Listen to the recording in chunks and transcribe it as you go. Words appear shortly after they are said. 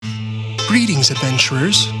Greetings,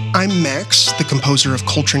 adventurers. I'm Max, the composer of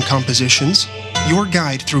Coltrane Compositions, your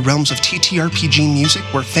guide through realms of TTRPG music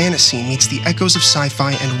where fantasy meets the echoes of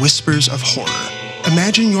sci-fi and whispers of horror.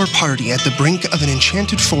 Imagine your party at the brink of an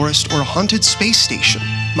enchanted forest or a haunted space station.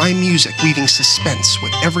 My music weaving suspense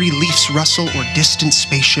with every leaf's rustle or distant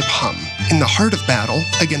spaceship hum. In the heart of battle,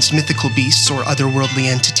 against mythical beasts or otherworldly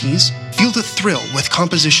entities, feel the thrill with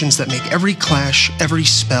compositions that make every clash, every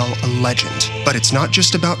spell a legend. But it's not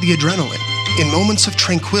just about the adrenaline. In moments of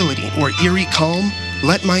tranquility or eerie calm,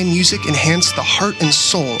 let my music enhance the heart and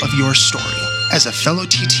soul of your story. As a fellow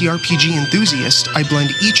TTRPG enthusiast, I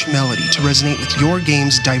blend each melody to resonate with your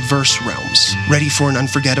game's diverse realms. Ready for an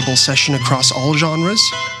unforgettable session across all genres?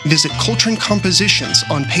 Visit Coltrane Compositions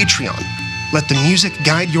on Patreon. Let the music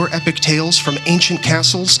guide your epic tales from ancient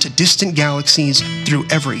castles to distant galaxies through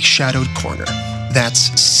every shadowed corner. That's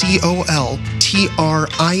Coltrin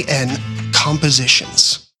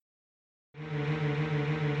Compositions.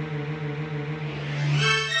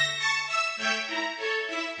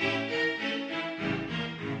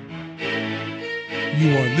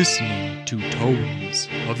 You are listening to Tomes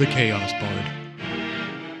of the Chaos Bard.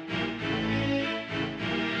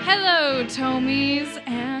 Hello, Tomies,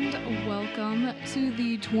 and welcome to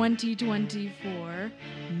the 2024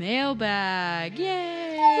 Mailbag.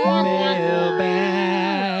 Yay! Mailbag.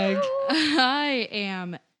 I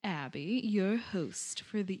am Abby, your host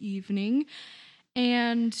for the evening,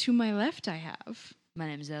 and to my left I have... My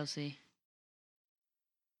name is Elsie.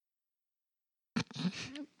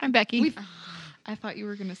 I'm Becky. I thought you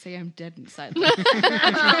were going to say I'm dead inside.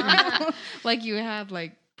 Like you had,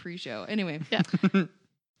 like, pre-show. Anyway. Yeah.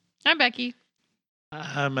 I'm Becky.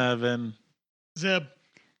 I'm Evan. Zeb.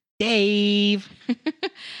 Dave.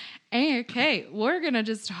 Okay, we're going to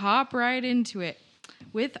just hop right into it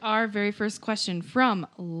with our very first question from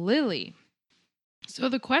Lily. So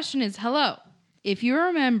the question is, hello. If you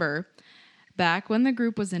remember, back when the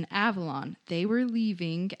group was in Avalon, they were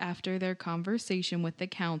leaving after their conversation with the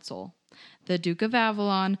council. The Duke of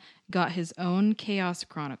Avalon got his own Chaos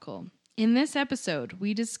Chronicle. In this episode,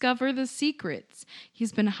 we discover the secrets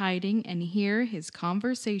he's been hiding and hear his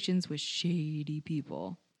conversations with shady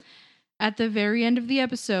people. At the very end of the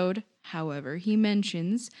episode, however, he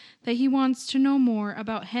mentions that he wants to know more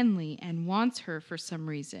about Henley and wants her for some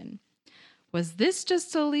reason. Was this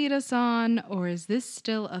just to lead us on, or is this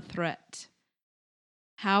still a threat?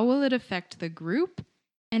 How will it affect the group?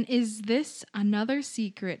 And is this another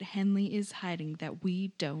secret Henley is hiding that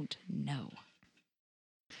we don't know?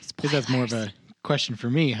 I think that's more of a question for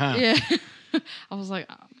me, huh? Yeah. I was like,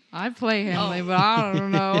 I play Henley, but I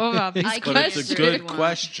don't know about these But questions. it's a good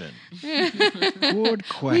question. Good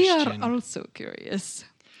question. We are also curious.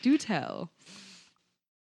 Do tell.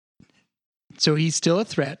 So he's still a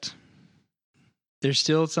threat. There's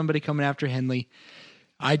still somebody coming after Henley.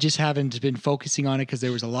 I just haven't been focusing on it because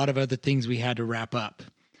there was a lot of other things we had to wrap up.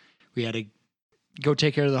 We had to go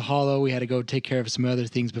take care of the Hollow. We had to go take care of some other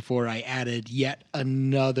things before I added yet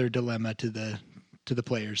another dilemma to the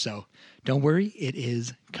players. So don't worry, it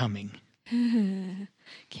is coming.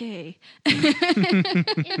 Okay. In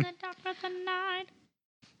the dark of the night.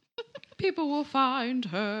 People will find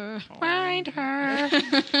her. Find her.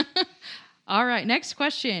 All right, next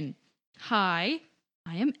question. Hi,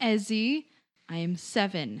 I am Ezzy. I am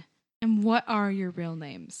 7. And what are your real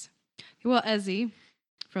names? Well, Ezzy,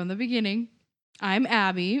 from the beginning, I'm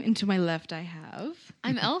Abby, and to my left I have...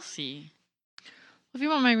 I'm Elsie. Well, if you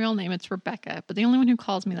want my real name, it's Rebecca, but the only one who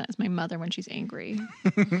calls me that is my mother when she's angry.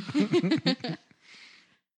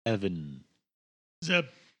 Evan. Zeb.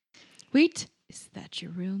 Wait, is that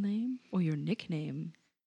your real name or your nickname?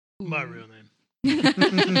 My real name.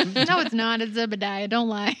 No, it's not. It's Zebediah. Don't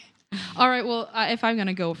lie. All right, well, if I'm going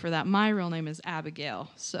to go for that, my real name is Abigail,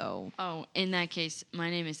 so... Oh, in that case, my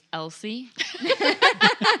name is Elsie.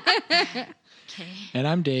 Okay. And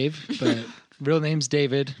I'm Dave, but real name's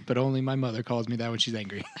David, but only my mother calls me that when she's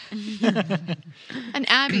angry. And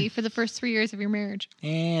Abby for the first 3 years of your marriage.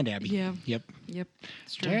 And Abby. Yeah. Yep.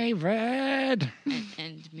 It's true. David.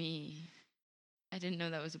 And me. I didn't know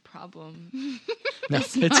that was a problem. No,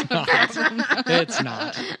 it's not. It's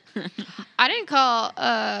not. I didn't call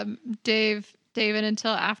David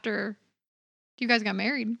until after you guys got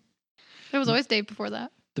married. It was always Dave before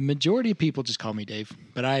that. The majority of people just call me Dave,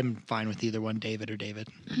 but I'm fine with either one, David or David.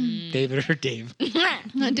 David or Dave.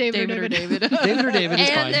 David or David. David or David is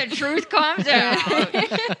fine. And the truth comes out.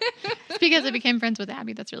 It's because I became friends with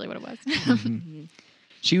Abby. That's really what it was. Mhm.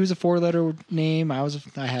 She was a 4-letter name. I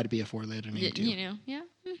had to be a 4-letter name too. You know, yeah.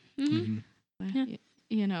 Mhm.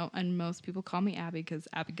 You know, and most people call me Abby because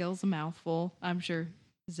Abigail's a mouthful. I'm sure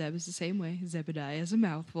Zeb is the same way. Zebediah is a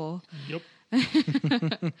mouthful. Yep.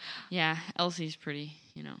 Yeah, Elsie's pretty,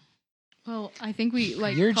 you know. Well, I think we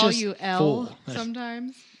You're call just you L full.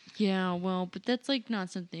 sometimes. Yeah, well, but that's like not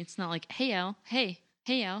something. It's not like, hey, El. Hey,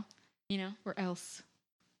 El. You know? Or else.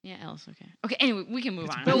 Yeah, El's okay. Okay, anyway, we can move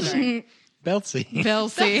on. I'm Belzy. sorry. Beltsy.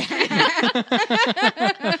 Belcy.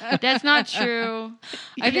 That's not true.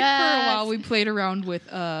 I think for a while we played around with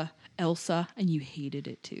Elsa, and you hated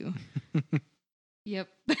it too. Yep.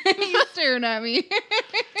 You're staring at me.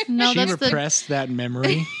 No, she that's repressed that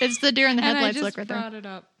memory. it's the deer in the And I headlights just look right there. brought it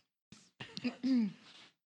up.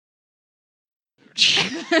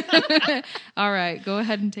 All right, go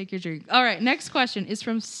ahead and take your drink. All right, next question is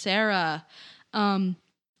from Sarah.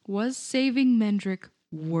 Was saving Mendrick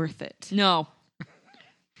worth it? No.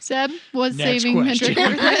 Seb was Next saving question.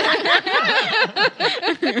 Hendrik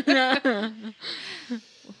worth it.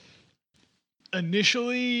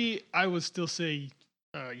 Initially, I would still say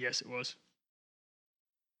yes, it was.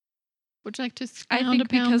 Would you like to I expound think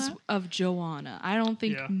upon because that? of Joanna. I don't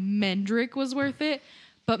think Yeah. Mendrick was worth it,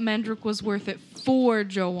 but Mendrick was worth it for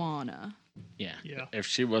Joanna. Yeah. Yeah. If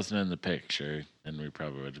she wasn't in the picture, then we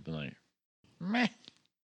probably would have been like, meh.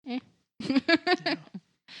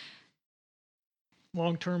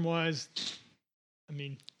 Long term wise, I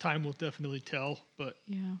mean, time will definitely tell, but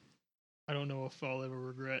Yeah. I don't know if I'll ever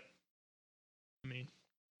regret. I mean,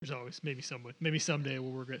 there's always maybe someday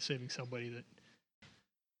we'll regret saving somebody that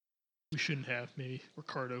we shouldn't have. Maybe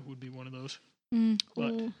Ricardo would be one of those.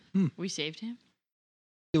 But We saved him?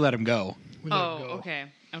 You let him go. we let him Oh, go. okay.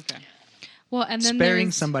 Okay. Well, and then Sparing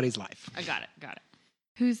there's- somebody's life. I got it.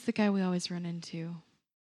 Who's the guy we always run into?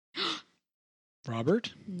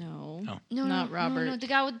 Robert? No. Oh. No, Not no, Robert. No, the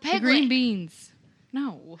guy with the The peg green leg. beans.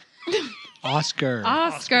 No. Oscar.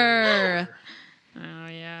 Oscar. Oh,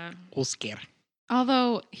 yeah. Oscar.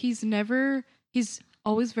 Although he's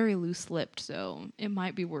always very loose-lipped, so it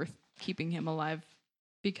might be worth keeping him alive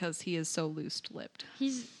because he is so loose-lipped.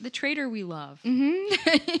 He's the traitor we love.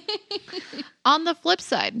 Mm-hmm. On the flip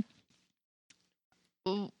side,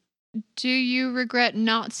 do you regret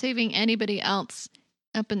not saving anybody else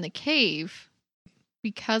up in the cave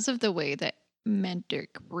because of the way that Mendrick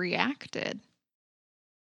reacted?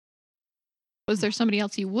 Was there somebody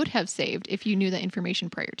else you would have saved if you knew that information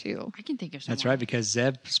prior to? I can think of someone. That's right, because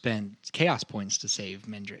Zeb spent chaos points to save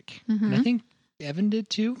Mendrick. And I Mhm. think Evan did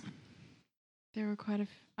too. There were quite a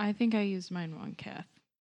I think I used mine on Kath.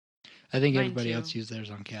 I think Mine everybody too. else used theirs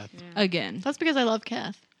on Kath. Yeah. Again. That's because I love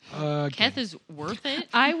Kath. Kath is worth it.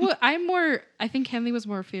 I think Henley was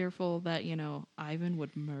more fearful that, Ivan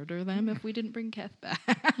would murder them if we didn't bring Kath back.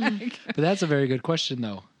 But that's a very good question,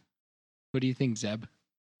 though. What do you think, Zeb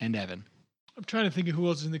and Evan? I'm trying to think of who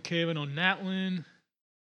else is in the cave. I know Natlin,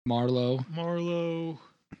 Marlowe, Marlowe,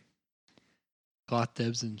 Cloth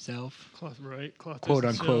Debs himself, Cloth quote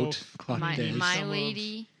unquote, himself. Cloth My Debs. Some of-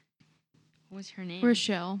 lady. What's her name?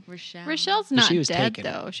 Rochelle. Rochelle. Rochelle's But not she was dead,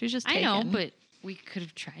 taken. though. She's just I taken. know, but we could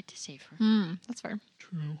have tried to save her. That's fair.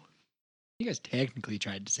 True. You guys technically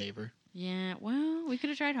tried to save her. Yeah, well, we could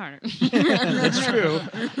have tried harder. That's true.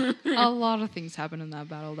 A lot of things happened in that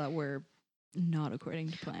battle that were not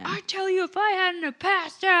according to plan. I tell you, if I hadn't have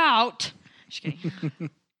passed out. Just kidding.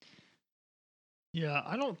 Yeah,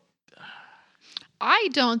 I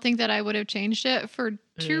don't think that I would have changed it for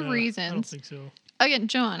two I don't reasons. think so. Again,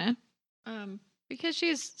 Joanna, because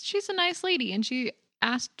she's a nice lady and she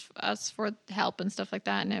asked us for help and stuff like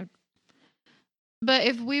that. But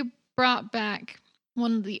if we brought back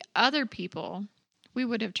one of the other people, we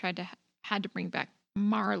would have had to bring back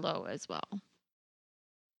Marlowe as well.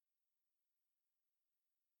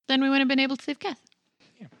 Then we wouldn't have been able to save Kath.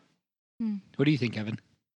 What do you think, Evan?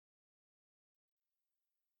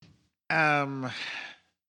 I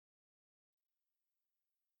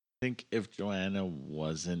think if Joanna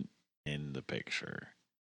wasn't in the picture,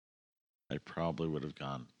 I probably would have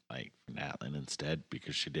gone like for Natlin instead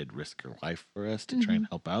because she did risk her life for us to try and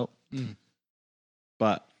help out. Mhm.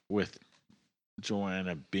 But with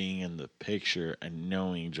Joanna being in the picture and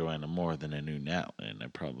knowing Joanna more than I knew Natlin,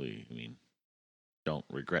 don't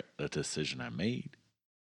regret the decision I made.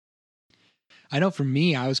 I know for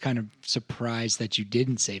me, I was kind of surprised that you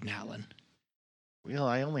didn't save Natlin. Well,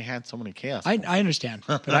 I only had so many chaos. I understand,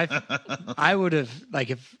 but I would have, like,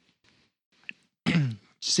 if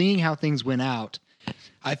seeing how things went out,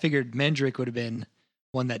 I figured Mendrick would have been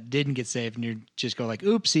one that didn't get saved, and you just go like,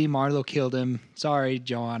 "Oopsie, Marlowe killed him. Sorry,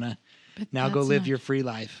 Joanna. But Now go that's live not- your free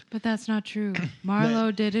life." But that's not true.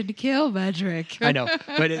 Marlowe didn't kill Medrick. I know,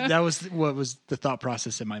 but that was what was the thought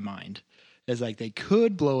process in my mind. Is like they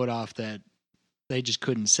could blow it off that they just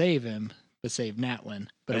couldn't save him, but save Natlin.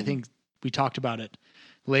 But I think we talked about it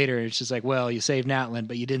later it's just like, well, you saved Natlin,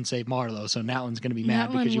 but you didn't save Marlo, so Natlin's going to be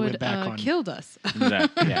mad because you went back on. Killed us.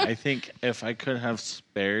 Exactly. Yeah, I think if I could have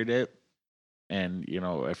spared it, and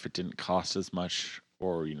if it didn't cost as much,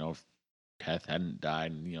 or if Kath hadn't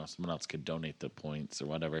died, and someone else could donate the points or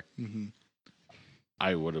whatever, Mm-hmm.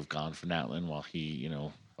 I would have gone for Natlin while he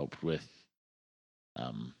helped with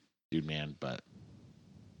Dude Man, but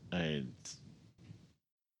it's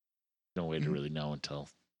no way to really know until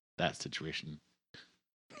that situation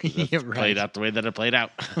Yeah, right. played out the way that it played out.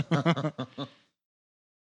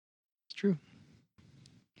 It's true.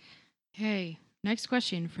 Okay, next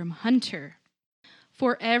question from Hunter.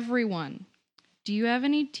 For everyone, do you have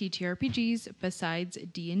any TTRPGs besides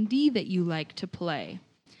D&D that you like to play?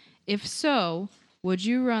 If so, would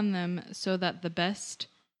you run them so that the best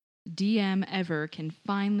DM ever can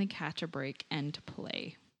finally catch a break and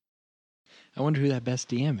play? I wonder who that best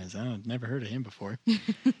DM is. I've never heard of him before.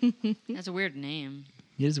 That's a weird name.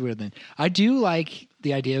 It is a weird thing. I do like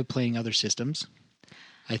the idea of playing other systems.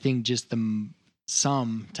 I think just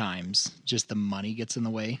sometimes just the money gets in the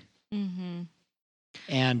way, Mm-hmm.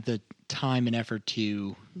 and the time and effort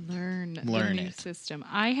to Learn the Learn new it. system.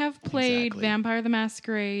 I have played Exactly. Vampire the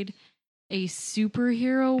Masquerade, a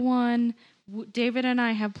superhero one. David and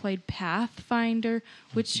I have played Pathfinder,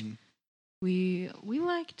 which Mhm. we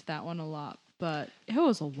liked that one a lot, but it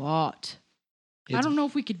was a lot. I It's don't know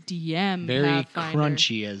if we could DM very Pathfinder.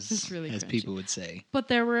 crunchy, It's as really as crunchy. people would say. But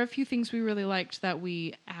there were a few things we really liked that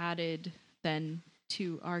we added then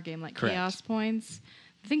to our game, like Correct. chaos points.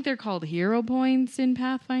 I think they're called hero points in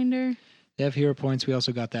Pathfinder. They have hero points. We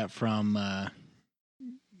also got that from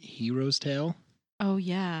Hero's Tale, Oh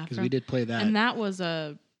yeah, because we did play that. and that was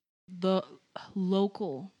the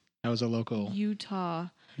local That was a local Utah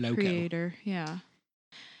loco. creator. Yeah,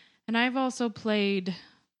 and I've also played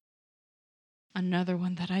another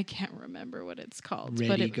one that I can't remember what it's called.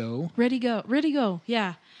 Ready Go. Ready Go.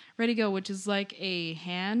 Yeah, Ready Go, which is like a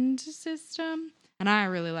hand system, and I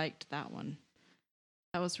really liked that one.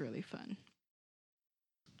 That was really fun.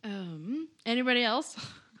 Anybody else?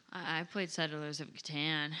 I played Settlers of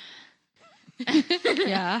Catan.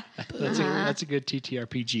 Yeah. That's a good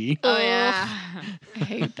TTRPG. Oh yeah, I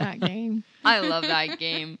hate that game. I love that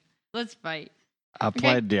game. Let's fight. I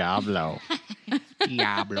played Diablo.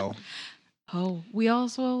 Diablo. Oh, we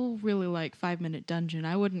also really like 5 Minute Dungeon.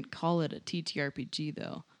 I wouldn't call it a TTRPG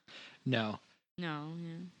though. No. No,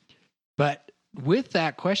 yeah. But with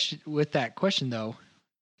that question though,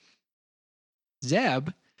 Zeb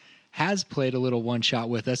has played a little one shot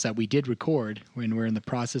with us that we did record when we're in the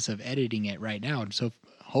process of editing it right now. And so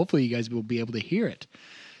hopefully you guys will be able to hear it.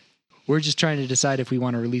 We're just trying to decide if we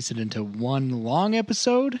want to release it into one long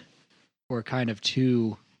episode or kind of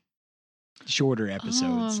two shorter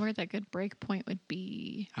episodes. Oh, where that good break point would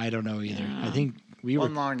be. I don't know either. Yeah. I think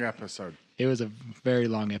One long episode. it was a very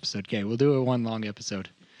long episode. Okay, we'll do a one long episode.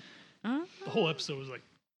 The whole episode was like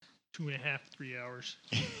 2.5, 3 hours.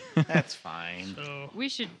 That's fine. So, We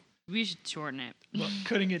should shorten it. but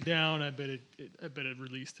cutting it down, I bet it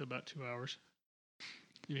released to about 2 hours,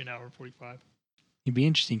 maybe an hour and 45. It'd be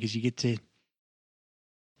interesting because you get to.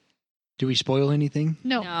 Do we spoil anything?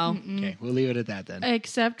 No. No. Mm-mm. Okay, we'll leave it at that then.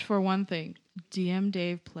 Except for one thing. DM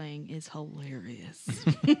Dave playing is hilarious.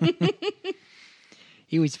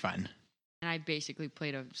 He was fun. And I basically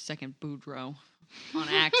played a second Boudreaux on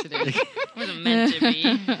accident. It wasn't meant to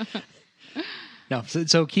be. No,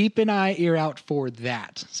 so keep an ear out for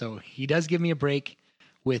that. So he does give me a break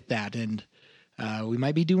with that, and we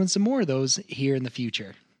might be doing some more of those here in the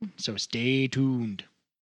future. So stay tuned.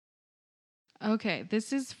 Okay,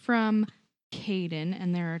 this is from Caden,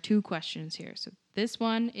 and there are 2 questions here. So this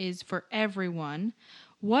one is for everyone.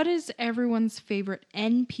 What is everyone's favorite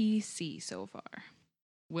NPC so far?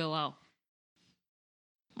 Willow.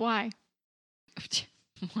 Why?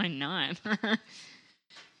 Why not?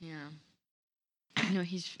 Yeah. No,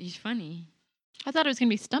 he's funny. I thought it was gonna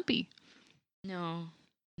be Stumpy. No.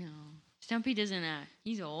 Stumpy doesn't.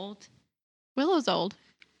 He's old. Willow's old.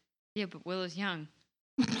 Yeah, but Willow's young.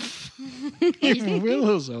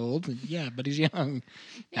 Willow's old, yeah, but he's young.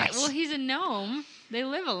 Yeah, Nice. well, he's a gnome. They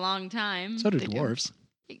live a long time. So do They do. dwarves.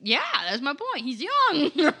 Yeah, that's my point. He's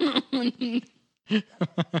young.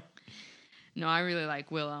 No, I really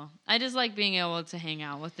like Willow. I just like being able to hang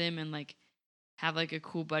out with him and like have like a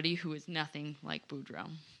cool buddy who is nothing like Boudreaux.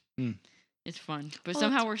 Hmm. It's fun, but Well,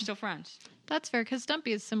 somehow it's- we're still friends. That's fair because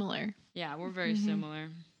Stumpy is similar. Yeah, we're very Mhm. similar.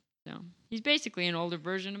 So he's basically an older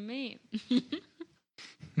version of me.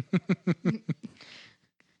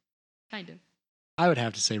 Kind of. I would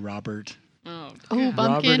have to say Robert. Oh, Oh, God.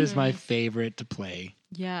 Bumpkin. Robert is my favorite to play.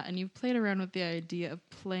 Yeah, and you've played around with the idea of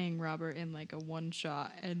playing Robert in like a one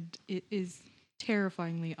shot, and it is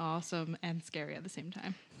terrifyingly awesome and scary at the same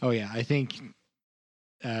time. Oh yeah, I think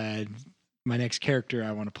my next character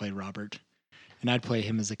I want to play Robert, and I'd play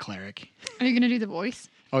him as a cleric. Are you gonna do the voice?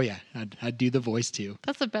 Oh yeah, I'd do the voice too.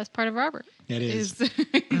 That's the best part of Robert. It is.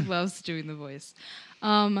 He loves doing the voice.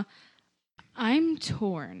 I'm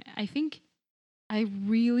torn. I think I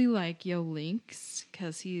really like Yo Lynx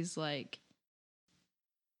because he's like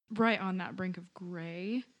right on that brink of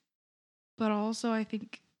gray. But also I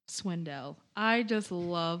think Swindell. I just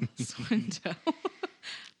love Swindell.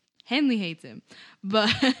 Henley hates him.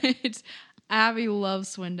 But Abby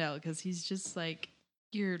loves Swindell because he's just like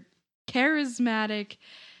your charismatic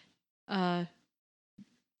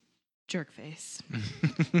jerk face.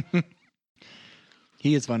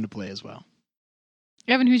 He is fun to play as well.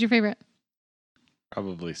 Evan, who's your favorite?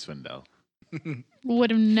 Probably Swindell. Would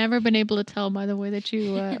have never been able to tell by the way that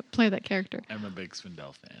you play that character. I'm a big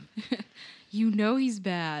Swindell fan. You know he's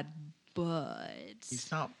bad, but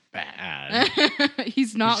He's not bad.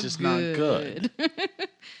 he's not just good. not good.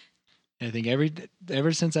 I think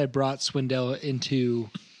ever since I brought Swindell into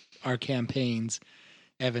our campaigns,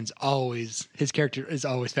 his character is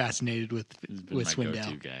always fascinated with He's been my Swindell.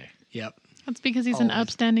 go-to guy. Yep, That's because he's an Always.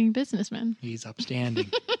 upstanding businessman. he's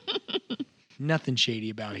upstanding. Nothing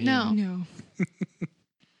shady about him. No. No.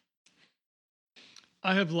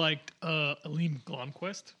 I have liked Aline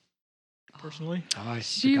Glomquist, personally. Oh, I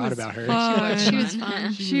She forgot was about her. fun. She was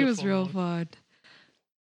fun. She was fun real one. fun.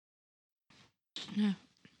 Yeah.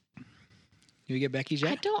 You get Becky I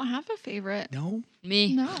Jack? don't have a favorite. No.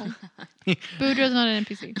 Me. No. Boudreaux's not an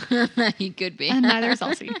NPC. He could be. And neither is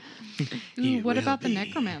Elsie. He Ooh, what will about the be.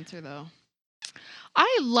 necromancer though?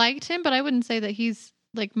 I liked him, but I wouldn't say that he's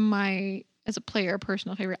like my, as a player,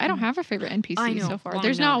 personal favorite. I don't have a favorite NPC I know, so far. long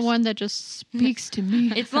There's not nose. one that just speaks to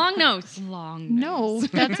me. It's long nose. Long No, nose.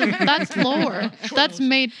 that's lore. That's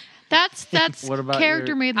made. That's What about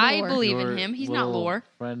character your- made lore. I believe in Your him. He's not little lore.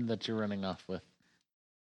 friend that you're running off with.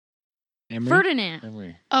 Emery? Ferdinand.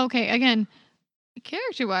 Emery. Okay, again,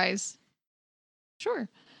 character wise, sure.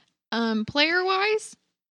 Player wise,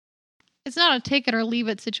 it's not a take it or leave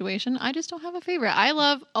it situation. I just don't have a favorite. I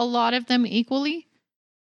love a lot of them equally.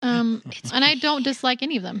 And I don't dislike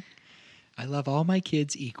any of them. I love all my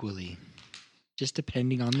kids equally, just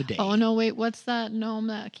depending on the day. Oh no, wait, what's that gnome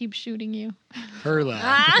that keeps shooting you? Perla.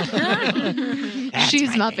 That's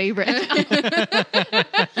She's my favorite.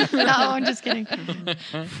 No, I'm just kidding.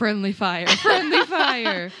 Friendly fire. Friendly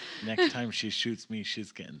fire. Next time she shoots me,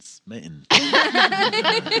 she's getting smitten.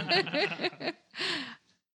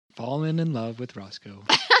 Fallen in love with Roscoe.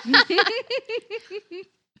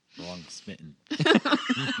 Wrong smitten.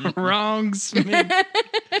 Wrong Smith.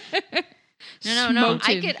 No.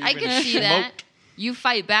 I Smotin'. could see that. You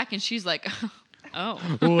fight back, and she's like, "Oh,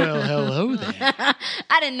 Well, hello there.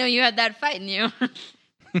 I didn't know you had that fight in you."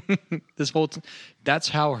 That's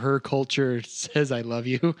how her culture says I love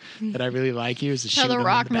you, that I really like you, is to How shoot the them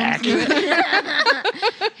rock in the back. gnomes do it.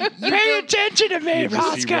 Pay attention to me, You ever see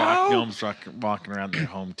rock Roscoe. gnomes walking around their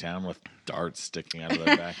hometown with darts sticking out of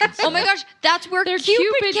their back and stuff? Oh my gosh, that's where Cupid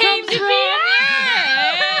Cupid came comes to be.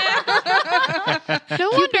 No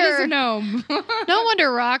Cupid is a wonder. gnome. No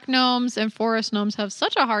wonder rock gnomes and forest gnomes have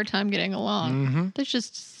such a hard time getting along. Mhm. There's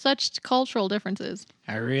just such cultural differences.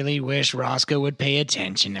 I really wish Roscoe would pay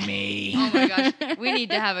attention to me. Oh my gosh, we need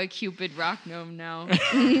to have a Cupid rock gnome now,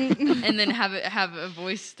 and then have a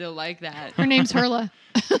voice still like that. Her name's Hurla.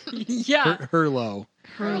 Yeah. Herlo.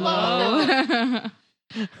 Hello.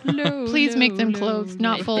 Low, Please make them low, clothes, low.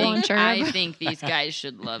 not full on I cherub. think these guys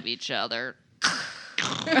should love each other.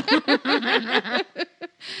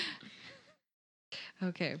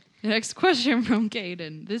 Okay. Next question from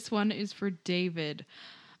Caden. This one is for David.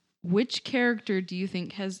 Which character do you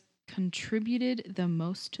think has contributed the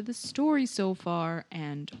most to the story so far,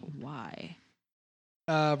 and why?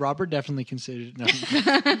 Robert definitely considered. No.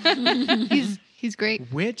 He's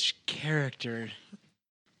great. Which character?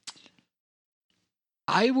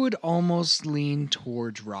 I would almost lean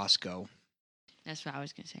towards Roscoe, That's what I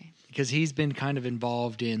was gonna say. because he's been kind of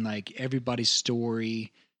involved in like everybody's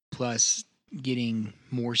story, plus getting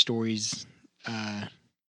more stories, not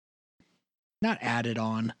added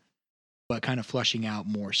on, but kind of flushing out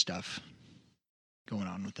more stuff going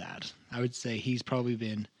on with that. I would say he's probably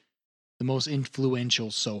been the most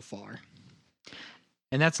influential so far.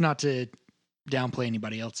 And that's not to downplay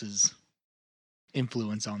anybody else's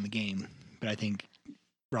influence on the game, but I think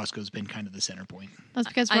Roscoe's been kind of the center point. That's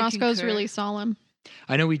because I Roscoe's concur. really solemn.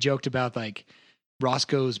 I know we joked about like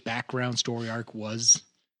Roscoe's background story arc was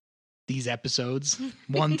these episodes,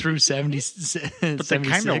 1 through 70. But they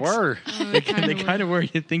kind of were. They kind of were.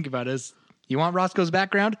 You think about us. You want Roscoe's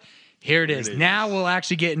background? Here it is. Now we'll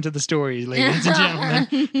actually get into the story, ladies and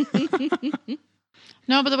gentlemen.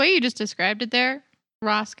 No, but the way you just described it there,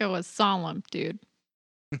 Roscoe was solemn, dude.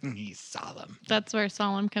 He's solemn. That's where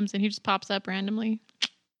solemn comes in. He just pops up randomly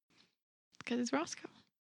because he's Roscoe.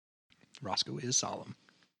 Roscoe is solemn.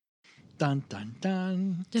 Dun, dun,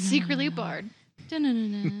 dun. Secretly barred.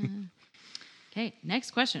 Okay,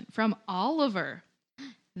 next question from Oliver.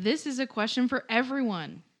 This is a question for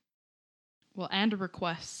everyone. Well, and a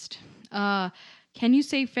request. Can you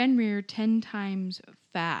say Fenrir 10 times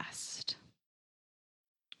fast?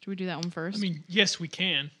 Should we do that one first? I mean, yes, we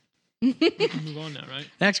can. We can move on now, right?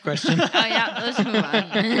 Next question. Oh yeah, let's move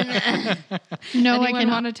on. No, I Anyone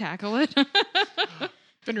cannot. want to tackle it?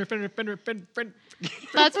 Fenrir.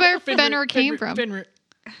 That's where Fenrir came from. Fenrir.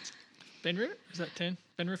 Is that 10?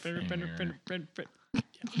 Fenrir.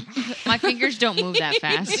 My fingers don't move that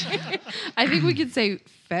fast. I think we could say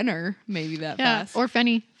Fenner maybe that Yeah, fast. or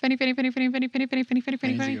Fenny. Fenny. That's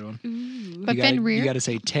a good one. But You Fenrir? got to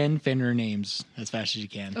say 10 Fenrir names as fast as you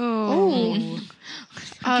can. Oh.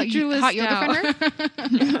 Get your list hot yoga out.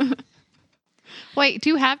 Fenrir? Wait, do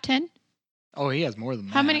you have 10? Oh, he has more than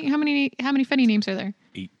that. How many Fenny names are there?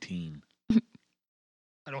 18.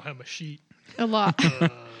 I don't have a sheet. A lot.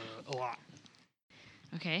 A lot.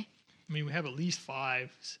 Okay, I mean, we have at least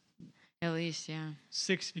 5. at least yeah.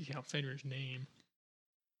 6 if you count Fenrir's name.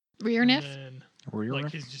 Rearnif? And Rear then,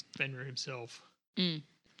 Riff? he's just Fenrir himself.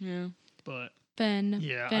 Yeah. But Fen,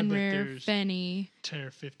 Yeah, I bet Fenrir, there's- Fenny. 10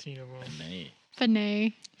 or 15 of them. Nay.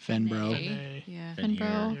 Fenay. Fenbro. Fennay. Yeah. Fen- Fenbro.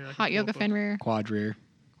 Yeah, I can Hot yoga pull up a- Fenrir. Quadrir.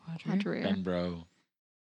 Quadrir. Benbro.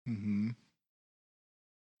 Mm-hmm.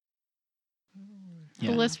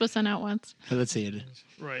 The list was sent out once. So let's see it.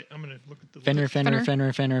 Right, I'm going to look at the Fenrir, list. Fenrir,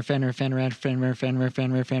 Fenrir. Fenrir, Fenrir, Fenrir, Fenrir, Fenrir, Fenrir,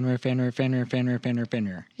 Fenrir, Fenrir, Fenrir, Fenrir, Fenrir, Fenrir,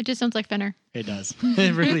 Fenrir. It just sounds like Fenner. It does.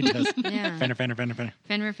 It really does. Yeah. Fenrir, Fenrir, Fenrir, Fenrir.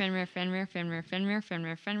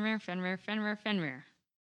 Fenrir.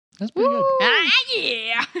 That's pretty good. Ah,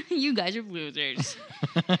 yeah. You guys are losers.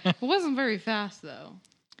 It wasn't very fast though.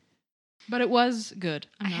 But it was good.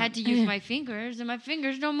 I had to use my fingers, and my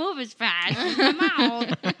fingers don't move as fast as my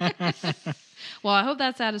mouth. Well, I hope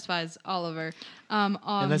that satisfies Oliver.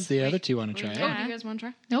 Unless the other two want to try Oh, it. do Yeah. you guys want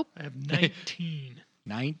to try? I have 19.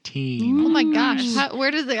 19. Oh my gosh.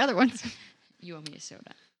 Where does the other ones? You owe me a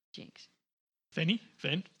soda, Jinx. Fenny,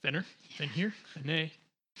 Fenner, Fenhir, Fenay,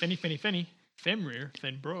 Fenny, Femrear,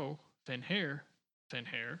 Fenbro, Fenhair,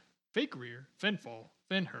 Fakerear, Fenfall,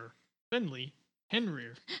 Fenher, Fenley,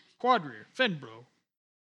 Henrear, Quadrear, Fenbro,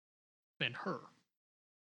 Fenher.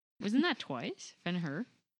 Wasn't that twice? Fenher?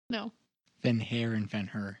 No. Fenhair and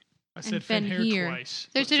Fenher. I said And Fenhair Fenhir. twice.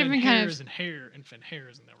 There's but two different kind Fenhair of- is in hair, and Fenhair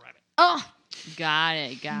is in the rabbit. Oh. Got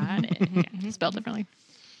it. Yeah, Spelled differently.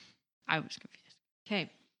 I was confused. Okay.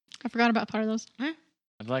 I forgot about part of those.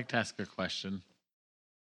 I'd like to ask a question.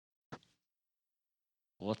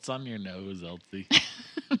 What's on your nose, Elsie?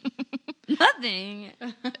 Nothing.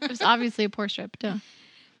 It was obviously a poor strip. Duh.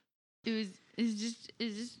 It's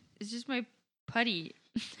just my putty.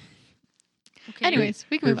 Okay. Anyways,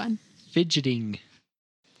 we can Her move on. Fidgeting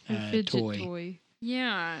Fidget toy.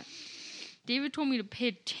 Yeah. David told me to pay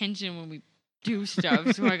attention when we do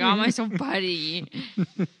stuff, so I got myself putty.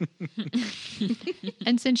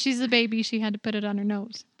 And since she's a baby, she had to put it on her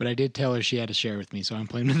nose. But I did tell her she had to share with me, so I'm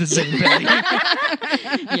playing with the same belly.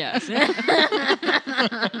 Yes.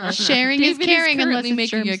 Sharing is David caring is unless currently it's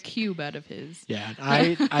making a germs. cube out of his. Yeah,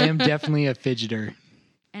 I am definitely a fidgeter.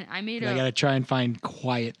 And I made I got to try and find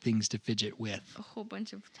quiet things to fidget with. a whole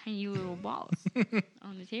bunch of tiny little balls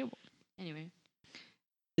on the table. Anyway.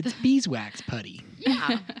 It's beeswax putty.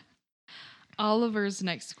 Yeah. Oliver's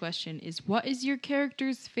next question is, what is your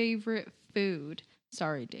character's favorite food?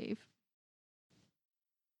 Sorry, Dave.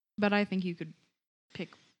 But I think you could pick.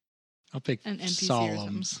 I'll pick An NPC or something.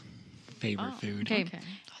 Solemn's favorite Oh, food. Okay.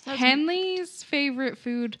 Okay. Henley's favorite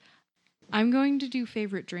food. I'm going to do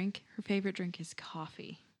favorite drink. Her favorite drink is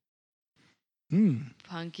coffee.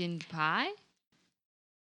 Pumpkin pie?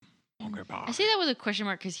 Hungry bar. I say that with a question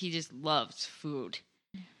mark because he just loves food.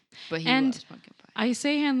 But he And loves pumpkin pie. I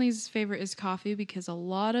say Henley's favorite is coffee because a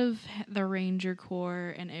lot of the Ranger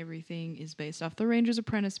Corps and everything is based off the Ranger's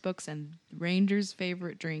Apprentice books, and Ranger's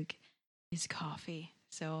favorite drink is coffee.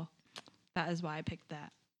 So that is why I picked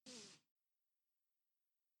that.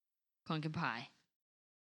 Pumpkin pie.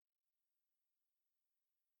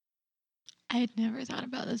 I had never thought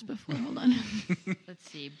about this before. Hold on. Let's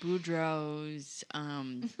see. Boudreaux's,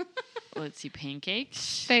 let's see,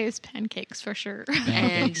 pancakes. Faye's pancakes for sure.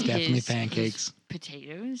 Pancakes, And definitely his pancakes.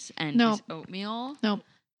 potatoes and No. his oatmeal. No.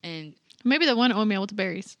 And Maybe the one oatmeal with the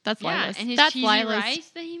berries. That's yeah, Lila's. and his That's cheesy Lila's. rice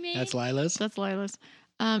that he made. That's Lila's. That's Lila's.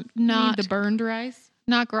 Need Not the burned rice.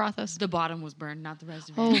 not Garotha's. The bottom was burned, not the rest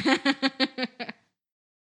of Oh. it.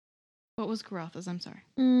 What was Garotha's? I'm sorry.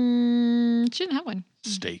 She didn't have one.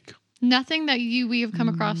 Steak. Nothing that we have come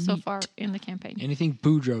across so far in the campaign. Anything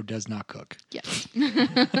Boudreaux does not cook. Yes.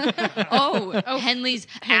 oh, Henley's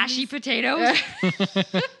ashy potatoes.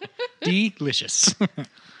 Delicious.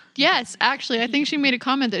 Yes, actually, I think she made a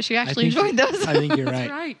comment that she actually think- enjoyed those. I think you're That's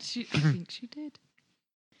right. right. I think she did.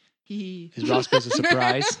 Is Roscoe's a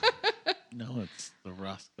surprise? No, it's the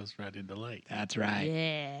Roscoe's Ready Delight. That's right.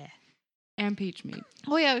 Yeah. And peach meat.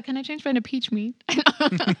 Oh yeah, can I change mine to peach meat?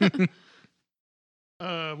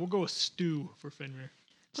 We'll go with stew for Fenrir.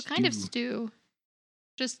 What kind of stew?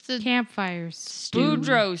 Just the Campfires.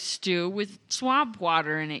 Boudreaux stew with swamp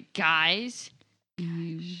water in it, guys.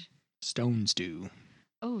 Stone stew.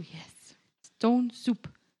 Oh, yes. Stone soup.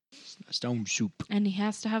 Stone soup. And he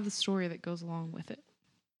has to have the story that goes along with it.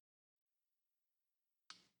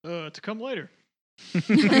 To come later.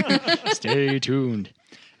 Stay tuned.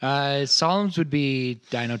 Solemn's would be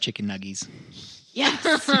Dino Chicken Nuggies. yes.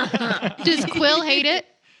 Does Quill hate it?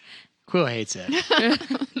 Quill hates it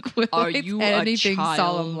Quill Are hates you a anything child?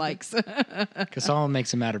 Solemn likes? because Solemn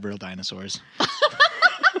makes them out of real dinosaurs.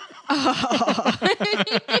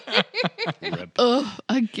 Rip. Ugh,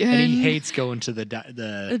 again. And he hates going to the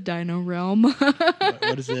The dino realm.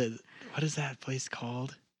 what is it? What is that place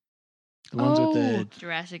called? The ones with the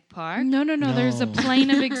Jurassic Park. No, there's a No. plane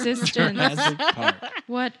of existence. Jurassic Park.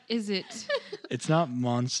 What is it? It's not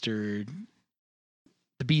Monster.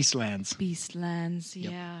 The Beastlands. Beastlands,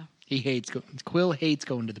 Yep. yeah. Quill hates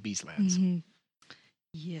going to the Beastlands. Mhm.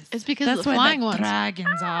 Yes. It's because That's of the why flying the ones.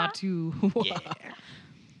 dragons are too. Yeah.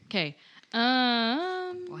 Okay.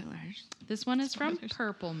 Spoilers. This one is from Spoilers.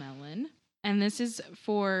 Purple Melon, and this is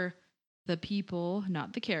for the people,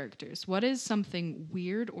 not the characters. What is something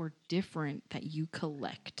weird or different that you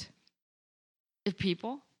collect? The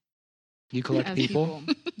people. You collect As people?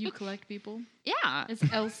 You collect people? Yeah. It's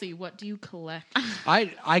Elsie. What do you collect?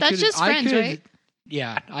 I That's could, just I friends, could- right?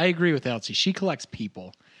 Yeah, I agree with Elsie. She collects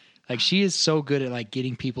people. Like she is so good at like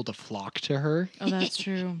getting people to flock to her. Oh, that's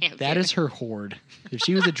true. That is her hoard. If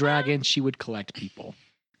she was a dragon, she would collect people.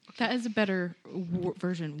 That is a better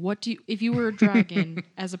version. What do you, if you were a dragon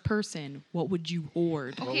as a person, what would you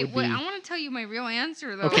hoard? Okay, would wait. be- I want to tell you my real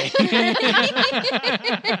answer though. Okay.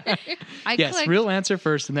 I Yes, collect real answer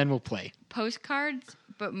first, and then we'll play. postcards,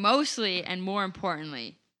 but mostly and more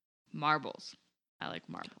importantly, marbles. I like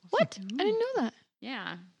marbles. What? I didn't know that.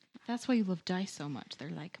 Yeah. That's why you love dice so much. They're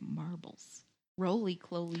like marbles. Roly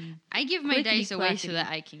cloly. I give my Clickety dice away so clackety. that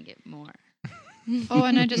I can get more. Oh,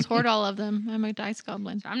 and I just hoard all of them. I'm a dice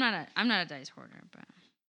goblin. So I'm not a dice hoarder, but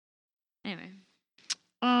anyway.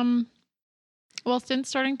 Well, since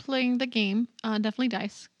starting playing the game, definitely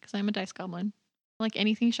dice because I'm a dice goblin. I like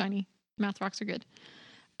anything shiny. Math rocks are good.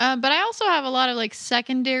 But I also have a lot of like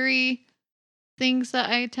secondary things that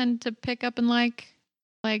I tend to pick up and like.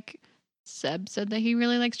 Like Seb said that he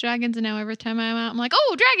really likes dragons, and now every time I'm out, I'm like,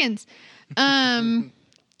 oh, dragons.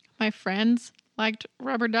 My friends liked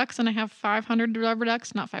rubber ducks, and I have 500 rubber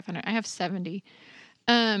ducks. Not 500. I have 70.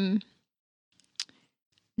 Now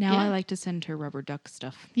Yeah. I like to send her rubber duck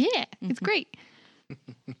stuff. Yeah, it's Mhm. great.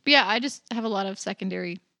 But yeah, I just have a lot of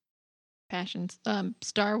secondary passions.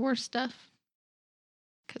 Star Wars stuff.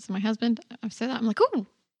 Because my husband, I've said that. I'm like, ooh.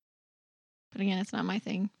 But again, it's not my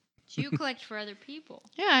thing. You collect for other people.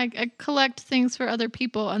 Yeah, I collect things for other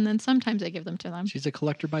people, and then sometimes I give them to them. She's a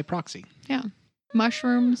collector by proxy.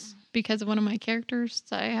 Mushrooms, because of one of my characters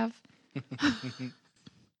that I have.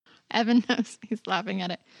 Evan knows. He's laughing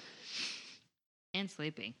at it. And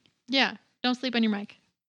sleeping. Yeah, don't sleep on your mic.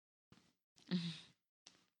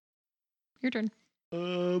 Your turn.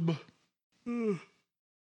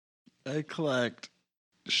 I collect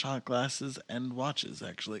shot glasses and watches,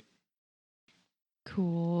 actually.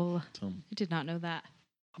 Cool. So I did not know that.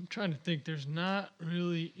 I'm trying to think. There's not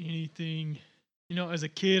really anything. As a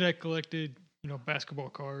kid, I collected, basketball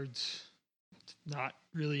cards. Not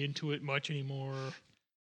really into it much anymore.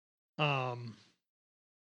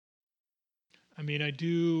 I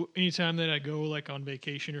do, anytime that I go like on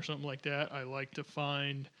vacation or something like that, I like to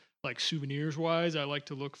find like souvenirs wise, I like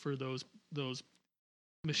to look for those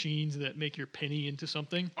machines that make your penny into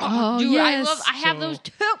something. Oh, dude, yes. I have So, those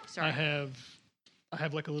too. Sorry. I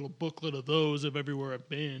have like a little booklet of those of everywhere I've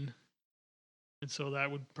been. And so that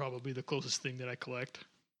would probably be the closest thing that I collect.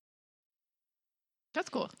 That's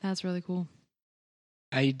cool. That's really cool.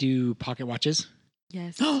 I do pocket watches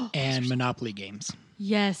Yes. and Monopoly games.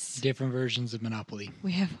 Yes. Different versions of Monopoly.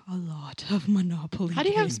 We have a lot of Monopoly. How do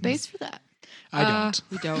you have games. space for that? I don't.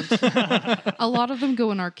 We don't. A lot of them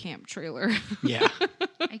go in our camp trailer. Yeah.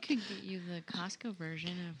 I could get you the Costco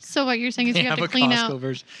version of. So what you're saying is They you have to a clean Costco out.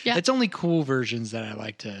 version. Yeah. It's only cool versions that I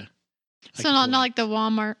like to. So not like the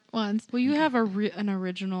Walmart ones. Well, you have an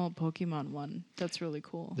original Pokemon one. That's really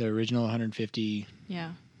cool. the original 150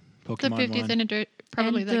 Yeah. The Pokemon 50th one. anniversary,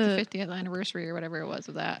 probably And like the- the 50th anniversary or whatever it was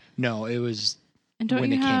of that. No, it was And don't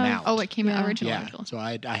when you it came have? out. Oh, it came out Yeah. original. yeah. So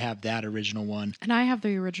I have that original one, And I have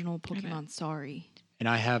the original Pokemon. Sorry. and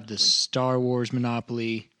I have the Star Wars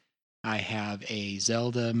Monopoly. I have a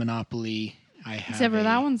Zelda Monopoly. I have Except for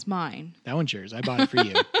that one's mine. That one's yours. I bought it for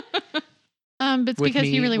you. But it's because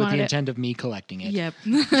he really with wanted the it. intent of me collecting it. Yep.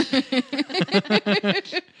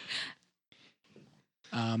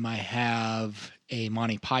 I have a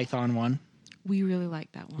Monty Python one. We really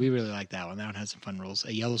like that one. We really like that one. That one has some fun rules.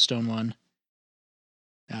 A Yellowstone one.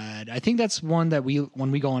 I think that's one that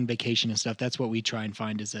when we go on vacation and stuff, that's what we try and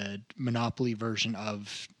find is a Monopoly version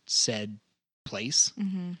of said place.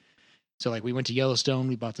 Mm-hmm. So like we went to Yellowstone,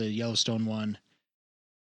 we bought the Yellowstone one.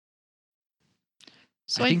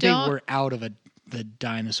 So I I think don't. they were out of the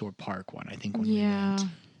dinosaur park one. I think when Yeah. we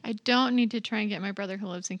went. I don't need to try and get my brother who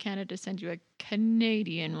lives in Canada to send you a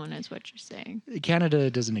Canadian one, is what you're saying. Canada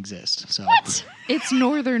doesn't exist. So It's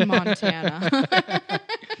northern Montana.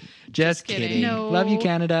 just kidding. kidding. No. Love you,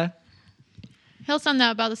 Canada. He'll send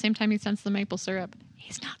that about the same time he sends the maple syrup.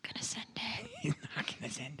 He's not going to send it. He's not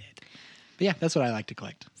gonna send it. But yeah, that's what I like to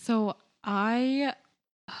collect. So I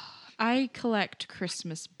collect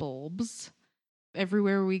Christmas bulbs.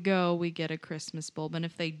 Everywhere we go, we get a Christmas bulb, and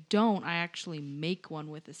if they don't, I actually make one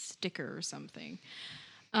with a sticker or something.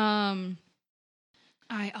 I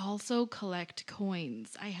also collect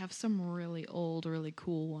coins. I have some really old, really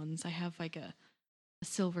cool ones. I have like a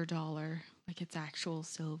silver dollar, like it's actual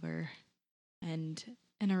silver, and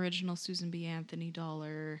an original Susan B. Anthony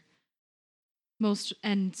dollar.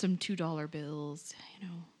 And some $2 bills,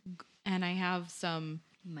 and I have some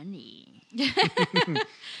Money.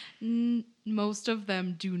 Most of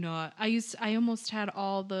them do not. I almost had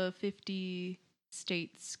all the 50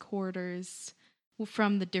 states quarters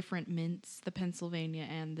from the different mints, the Pennsylvania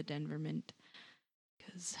and the Denver mint.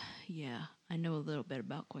 Because, yeah, I know a little bit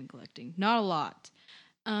about coin collecting. Not a lot.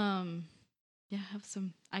 Yeah, I have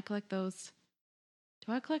some. I collect those.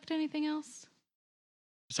 Do I collect anything else?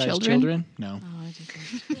 Besides Children? No. Oh, I do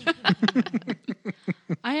collect children.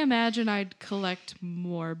 I imagine I'd collect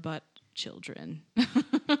more, but children.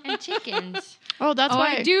 And chickens. Oh, that's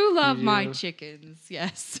why I do love You my do. chickens.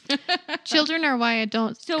 Yes. children are why I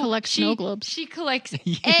don't So collect snow globes. She collects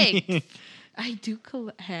eggs. I do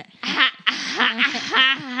collect.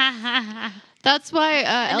 That's why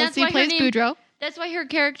And that's Elsie why her plays name- Boudreaux. That's why her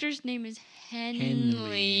character's name is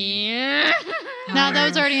Henley. No, that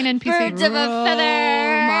was already an NPC. Birds of a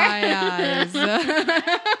feather. My eyes.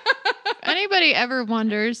 Anybody ever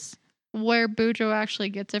wonders where Boudreaux actually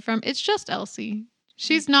gets it from? It's just Elsie.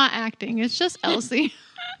 She's not acting. It's just Elsie.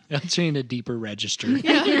 Elsie in a deeper register.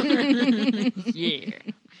 Yeah.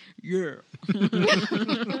 Yeah.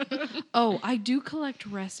 Oh, I do collect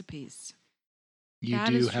recipes. You That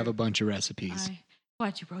do is have true. a bunch of recipes.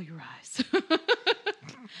 Why'd you roll your eyes?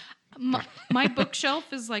 my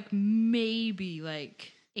bookshelf is like maybe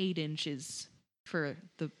like 8 inches for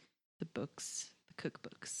the books, the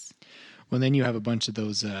cookbooks. Well, then you have a bunch of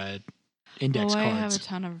those index I have cards. a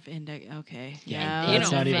ton of index. Okay, Yeah, They that's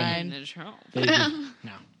don't not fit even- in the shelf. They do-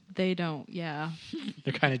 no, They don't. Yeah,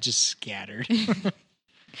 they're kind of just scattered.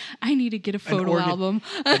 I need to get a photo organ- album.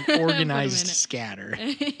 An Put 'em organized in it. scatter.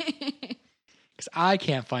 Because I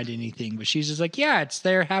can't find anything, but she's just like, yeah, it's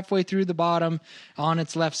there halfway through the bottom on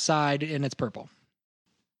its left side, and it's purple.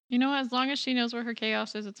 You know, as long as she knows where her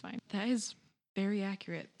chaos is, it's fine. That is very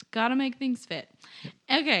accurate. Gotta make things fit.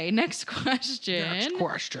 Okay, next question. Next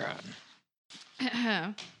question.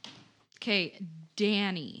 Okay,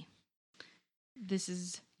 Danny. This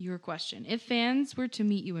is your question. If fans were to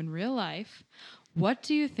meet you in real life, what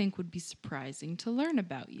do you think would be surprising to learn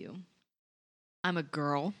about you? I'm a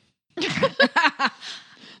girl.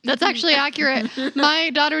 That's actually accurate. My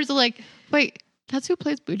daughters are like, wait, that's who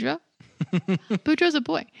plays Boudreaux? Boudreaux's a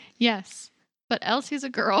boy. Yes, but Elsie's a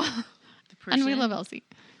girl. The person And we love Elsie.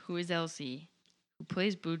 who is Elsie, who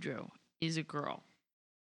plays Boudreaux, is a girl.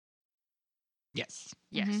 Yes.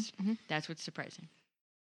 Yes, Mhm. that's what's surprising.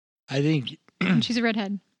 I think And she's a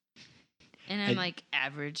redhead. And I'm I- like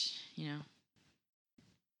average, you know.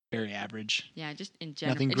 very average. Yeah, just in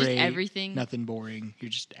general. Nothing Just great, everything. nothing boring.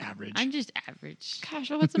 You're just average. I'm just average. Gosh,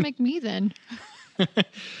 well, what's it make me then?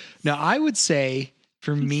 Now, I would say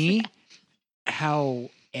for me, how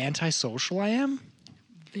antisocial I am,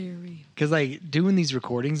 Very. because like doing these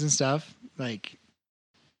recordings and stuff, like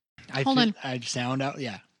Hold on. I sound out.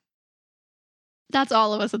 Yeah. That's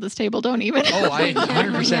all of us at this table. Don't even. Oh, I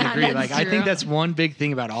 100% Yeah, agree. that's Like, I true. think that's one big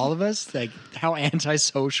thing about all of us, like how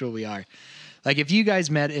antisocial we are. Like, if you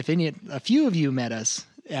guys met, a few of you met us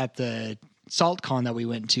at the SaltCon that we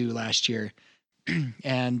went to last year,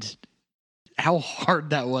 and how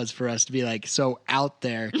hard that was for us to be like so out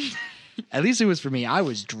there. At least it was for me. I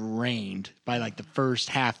was drained by like the first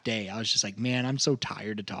half day. I was just like, man, I'm so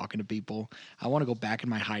tired of talking to people. I want to go back in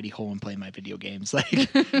my hidey hole and play my video games. Like,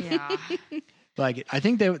 Yeah. like I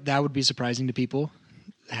think that would be surprising to people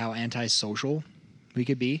how antisocial we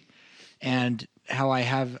could be, and how I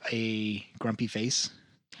have a grumpy face.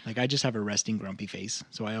 Like, I just have a resting grumpy face,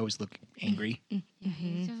 so I always look angry. Yeah,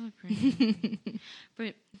 he does look great.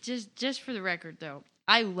 But just for the record, though,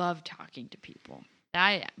 I love talking to people.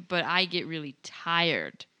 But I get really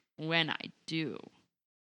tired when I do.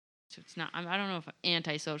 So it's not. I don't know if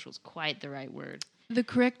antisocial is quite the right word. The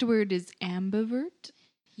correct word is ambivert.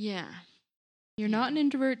 Yeah. You're not an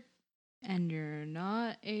introvert, and you're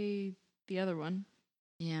not the other one.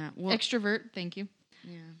 Yeah. Well, Extrovert, thank you.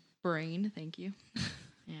 yeah. Brain, thank you.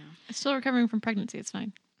 Yeah. Still recovering from pregnancy. It's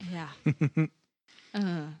fine. Yeah.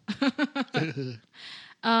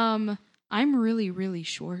 I'm really, really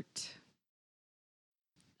short.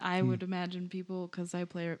 I would imagine people, because I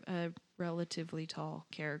play a relatively tall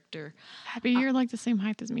character. Happy you're like the same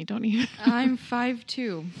height as me, don't you? I'm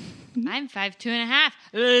 5'2". I'm 5'2.5".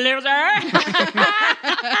 Loser.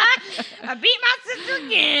 I beat my sister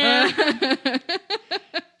again.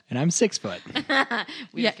 And I'm 6 foot.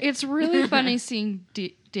 Yeah, it's really funny seeing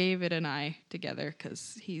David and I together,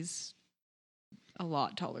 because he's a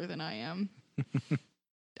lot taller than I am.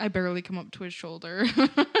 I barely come up to his shoulder.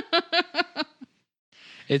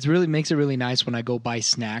 It really makes it really nice when I go buy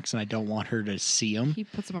snacks and I don't want her to see them. He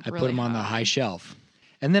puts them up I really put them on the high shelf.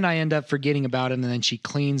 And then I end up forgetting about them, and then she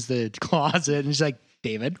cleans the closet and she's like,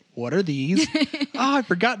 David, what are these? Oh, I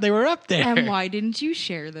forgot they were up there. And why didn't you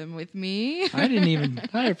share them with me?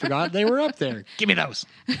 I forgot they were up there. Give me those.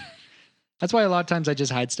 That's why a lot of times I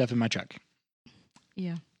just hide stuff in my truck.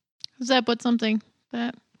 Yeah. Zeb, what's something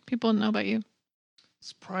that people know about you?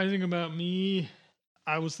 Surprising about me,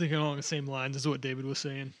 I was thinking along the same lines as what David was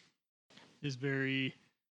saying. Is very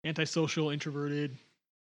antisocial, introverted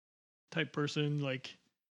type person. Like,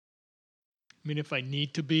 I mean, if I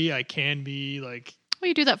need to be, I can be like. Well,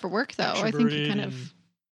 you do that for work, though. I think you kind of.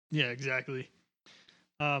 Yeah, exactly.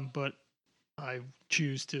 But I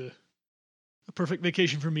choose to. A perfect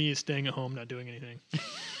vacation for me is staying at home, not doing anything.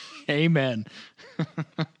 Amen.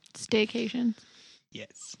 Staycations.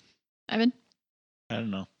 Yes. Evan? I don't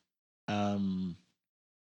know. I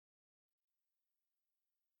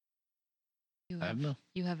don't know.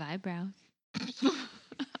 You have eyebrows.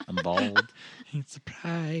 I'm bald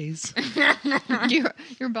Surprise.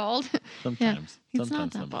 You're bald. sometimes. He's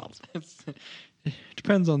Sometimes not I'm that bald.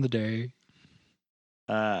 Depends on the day.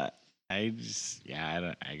 I just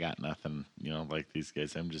I got nothing, like these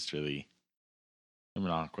guys. I'm an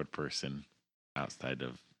awkward person outside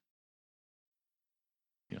of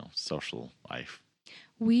social life.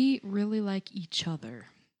 We really like each other,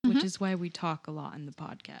 which Mhm. is why we talk a lot in the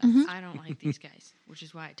podcast. Mhm. I don't like these guys, which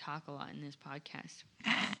is why I talk a lot in this podcast.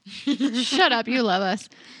 Shut up. You love us.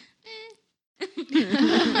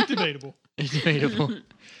 Debatable. Debatable.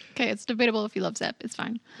 Okay, it's debatable if you love Zeb. It's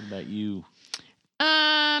fine. What about you?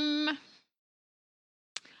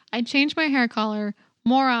 I change my hair color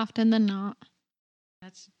more often than not.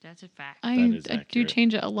 That's a fact. I is do accurate.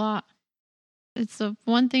 change it a lot. It's the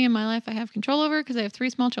one thing in my life I have control over because I have 3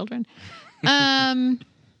 small children. Yeah,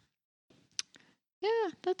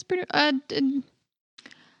 that's pretty.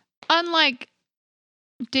 Unlike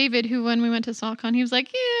David, who when we went to SaltCon, he was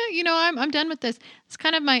like, "Yeah, I'm done with this." It's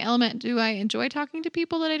kind of my element. Do I enjoy talking to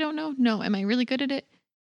people that I don't know? No. Am I really good at it?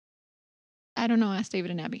 I don't know. Ask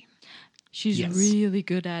David and Abby. She's Yes. really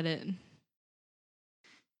good at it.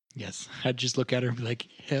 Yes. I'd just look at her and be like,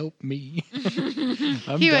 help me.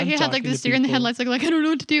 He had like this deer in the headlights, like I don't know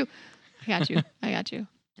what to do. I got you.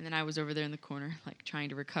 And then I was over there in the corner, like trying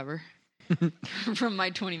to recover from my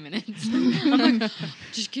 20 minutes. I'm like,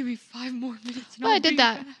 just give me 5 more minutes. And Well, I'll I did be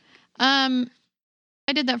that. back."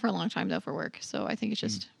 I did that for a long time though for work, so I think it's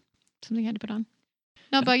just something I had to put on.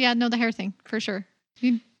 No, but yeah, no, the hair thing for sure.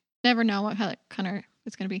 You never know how that color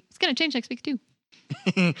it's gonna be. It's gonna change next week too.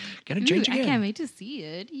 Gonna change Ooh, again. I can't wait to see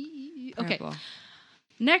it. Okay. Purple.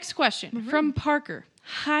 Next question from Parker.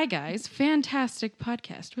 Hi, guys. Fantastic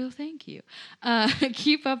podcast. Well, thank you.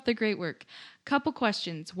 Keep up the great work. Couple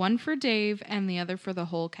questions. One for Dave and the other for the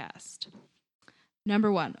whole cast.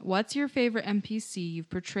 Number 1, what's your favorite NPC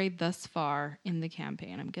you've portrayed thus far in the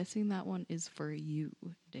campaign? I'm guessing that one is for you,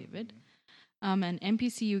 David. An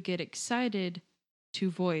NPC you get excited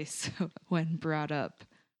to voice when brought up.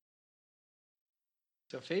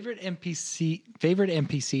 So favorite NPC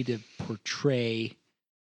to portray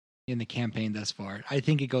in the campaign thus far. I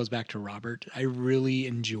think it goes back to Robert. I really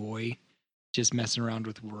enjoy just messing around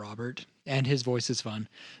with Robert, and his voice is fun.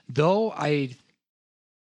 Though I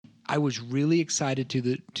was really excited to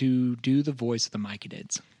do the voice of the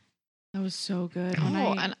Myconids. That was so good.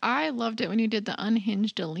 And I loved it when you did the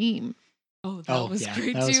unhinged Aleem. That was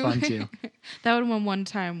great that too. was fun too. That would have been one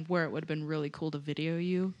time where it would have been really cool to video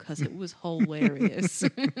you because it was hilarious.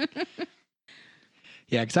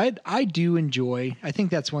 Yeah, because I do enjoy. I think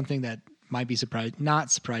that's one thing that might be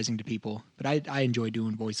not surprising to people, but I enjoy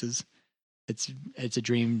doing voices. It's a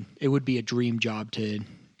dream. It would be a dream job to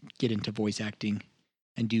get into voice acting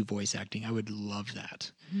and do voice acting. I would love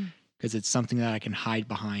that because it's something that I can hide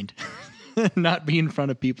behind, not be in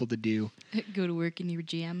front of people to do. Go to work in your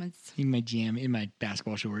pajamas. In my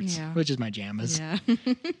basketball shorts, which is my jammas. Yeah.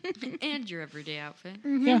 And your everyday outfit.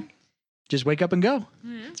 Yeah. Just wake up and go.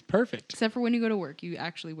 It's perfect. Except for when you go to work, you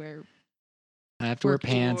actually wear. I have to wear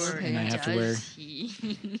pants, Or and I have to wear. He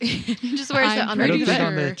just wears the I'm I pretty don't underneath think it.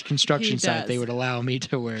 on the sure construction he site they does. would allow me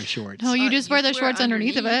to wear shorts. No, you just wear the shorts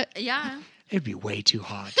underneath of it Yeah. It'd be way too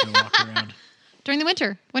hot to walk around. during the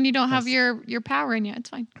winter when you don't have Yes. your power in you. It's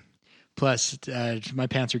fine. Plus, my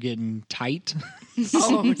pants are getting tight,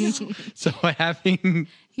 Oh, so having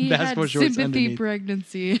he basketball had shorts sympathy underneath.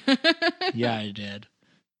 pregnancy. Yeah, I did.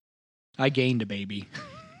 I gained a baby,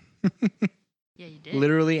 Yeah, you did.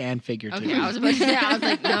 literally and figuratively. Okay, I was about to say. I was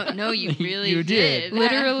like, no, you really You did.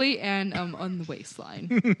 Literally and on the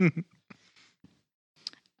waistline.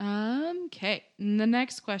 Okay. The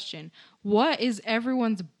next question. What is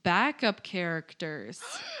everyone's backup characters?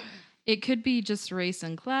 It could be just race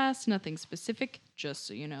and class, nothing specific, just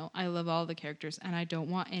so you know. I love all the characters and I don't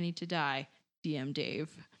want any to die. DM Dave.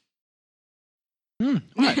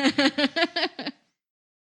 What?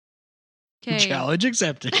 Okay. Challenge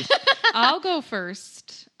accepted. I'll go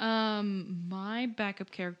first. My backup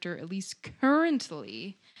character, at least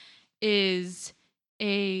currently, is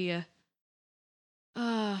a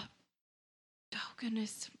oh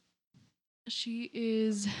goodness. She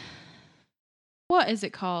is, what is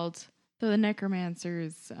it called? The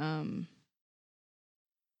necromancers,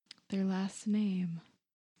 their last name.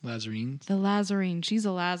 Lazarine. The Lazarine. She's a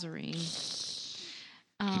Lazarine.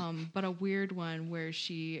 But a weird one where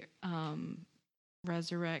she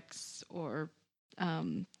resurrects or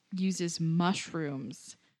uses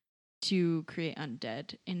mushrooms to create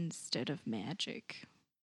undead instead of magic.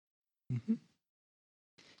 Mm-hmm.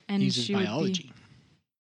 And Uses she would be- biology.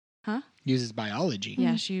 Huh? Uses biology.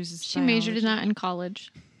 Yeah, she uses. She majored in biology. that in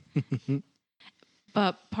college.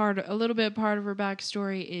 But part of her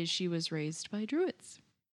backstory is she was raised by druids,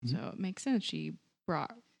 Mm-hmm. so it makes sense. She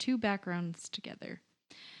brought two backgrounds together.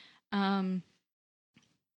 And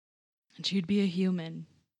she'd be a human.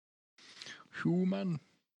 Human.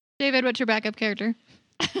 David, what's your backup character?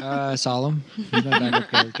 Solemn. He's my backup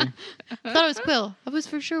character. I thought it was Quill. I was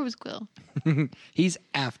for sure it was Quill. He's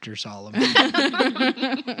after Solemn.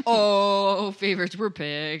 Oh, favorites were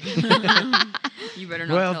pig. You better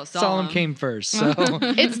not Well, tell Solemn came first, so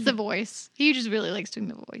It's the voice. He just really likes doing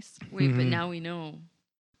the voice. Wait, but Mhm. now we know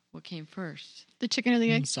what came first. The chicken or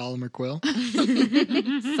the egg? Solemn or Quill.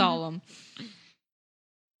 Solemn.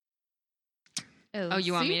 Oh,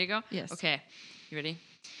 you want me to go? Yes. Okay. You ready?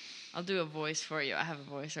 I'll do a voice for you. I have a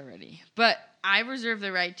voice already. But I reserve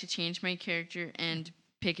the right to change my character and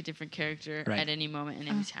pick a different character Right. at any moment and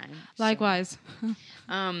any time. So, Likewise.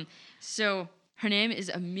 So her name is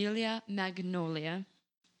Amelia Magnolia,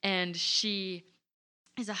 and she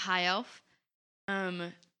is a high elf.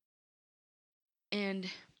 And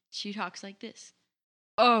she talks like this.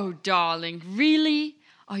 Oh, darling, really?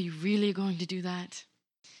 Are you really going to do that?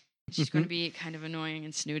 She's going to be kind of annoying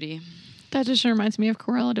and snooty. That just reminds me of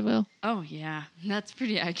Cruella de Vil. Oh, yeah, that's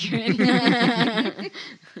pretty accurate.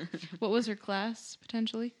 What was her class,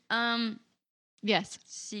 potentially? Yes.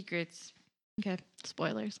 Secrets. Okay.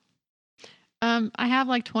 Spoilers. I have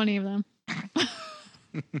like 20 of them.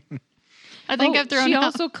 I think I've thrown She out.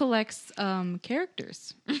 also collects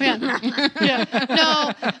characters. Yeah. Yeah.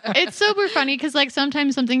 No, it's super funny because like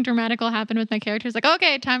sometimes something dramatic will happen with my characters. Like,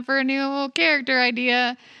 okay, time for a new character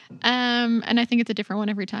idea. And I think it's a different one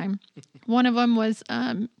every time. One of them was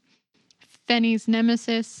Fenny's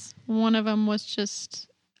nemesis. One of them was just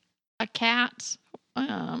a cat,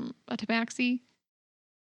 a tabaxi.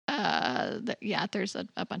 There's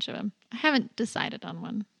a bunch of them. I haven't decided on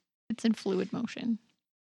one. It's in fluid motion.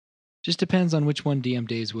 Just depends on which one DM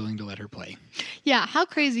Day is willing to let her play. Yeah, how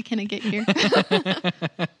crazy can it get here?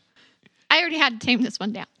 I already had to tame this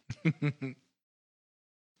one down.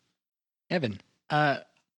 Evan.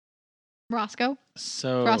 Roscoe?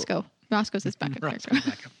 So Roscoe's his backup character. Roscoe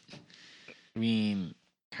backup. I mean,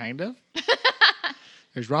 kind of.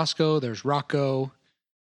 There's Roscoe. There's Rocco.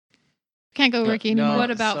 Can't go Ricky No, anymore.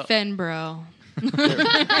 What about so- Fenbro?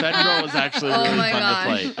 Fenbro was actually Oh really my fun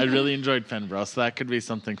gosh. to play. I really enjoyed Fenbro, so that could be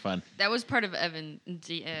something fun. That was part of Evan.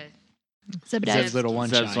 Zebediah. Zeb's little one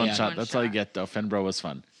Zeb's shot. one yeah. shot. One That's all you shot. get, though. Fenbro was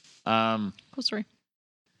fun. Cool story.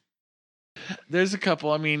 There's a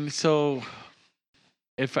couple. I mean, so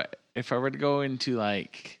if I were to go into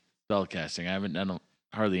like spellcasting, I haven't done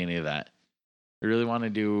hardly any of that. I really want to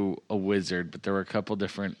do a wizard, but there were a couple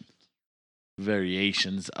different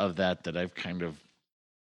variations of that I've kind of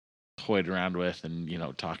toyed around with and,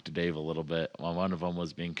 talked to Dave a little bit. Well, one of them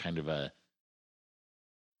was being kind of a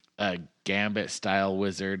gambit style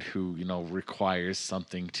wizard who, requires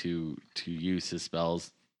something to use his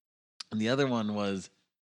spells. And the other one was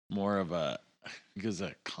more of a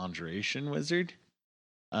conjuration wizard.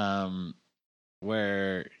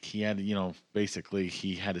 Where he had, basically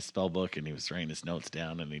he had his spell book and he was writing his notes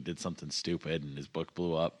down and he did something stupid and his book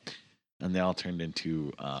blew up and they all turned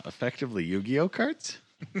into effectively Yu-Gi-Oh cards.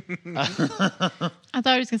 I thought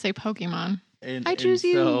I was going to say Pokemon. I choose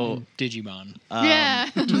you. So, Digimon. Yeah.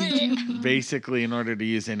 basically, in order to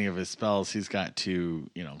use any of his spells, he's got to,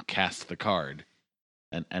 cast the card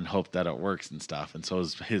and hope that it works and stuff. And so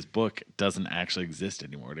his book doesn't actually exist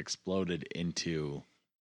anymore. It exploded into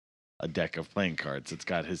a deck of playing cards. It's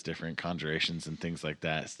got his different conjurations and things like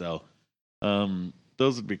that. So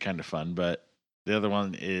those would be kind of fun. But the other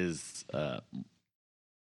one is that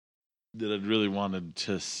I'd really wanted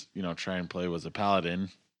to, try and play was a paladin.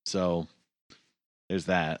 So there's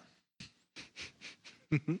that.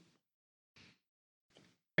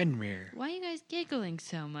 Fenrir. Why are you guys giggling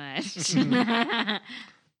so much?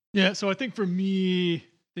 Yeah, so I think for me,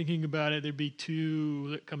 thinking about it, there'd be two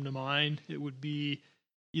that come to mind. It would be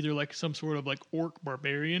either like some sort of like orc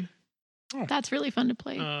barbarian. That's really fun to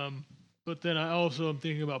play. But then I also am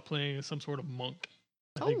thinking about playing as some sort of monk.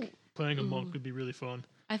 I think playing a monk Ooh. would be really fun.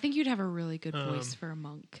 I think you'd have a really good voice Um, for a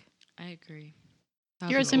monk. I agree.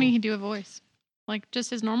 You're assuming he'd do a voice. Like just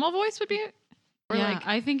his normal voice would be it? Or yeah, like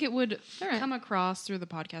I think it would All right. come across through the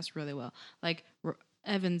podcast really well. Like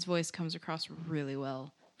Evan's voice comes across really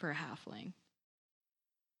well for a halfling.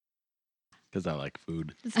 Because I like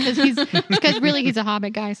food. because really he's a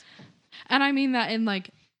hobbit, guys. And I mean that in like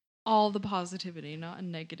all the positivity, not a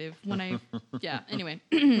negative. Anyway.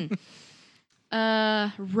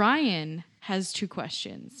 Ryan has 2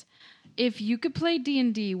 questions. If you could play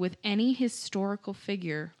D&D with any historical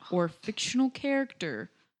figure or fictional character,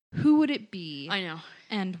 who would it be I know.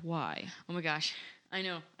 and why? Oh my gosh. I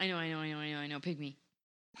know. Pick me.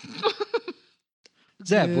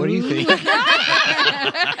 Zeb, what do you think?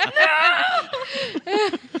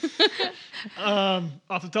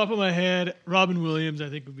 Off the top of my head, Robin Williams, I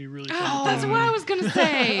think would be really fun. Oh, to that's play what with. I was going to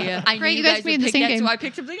say. I knew Great, you you guys guys made would the pick same that, game. so I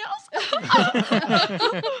picked something else.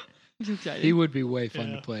 I'm excited. He would be way fun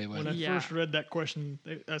Yeah, to play with. When I Yeah. first read that question,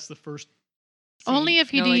 that's the first Only if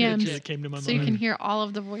he No, like, DMs, that came to my so you mind. can hear all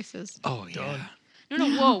of the voices. Oh, yeah. Done.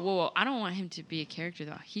 No, whoa. I don't want him to be a character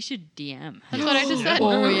though. He should DM. That's what I just said.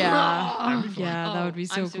 Oh, yeah. That'd be fun. Yeah, that would be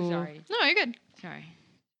so I'm cool. Sorry. No, you're good. Sorry.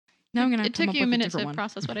 Now I'm going to It took you a minute to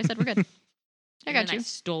process what I said. We're good. I And got then you. I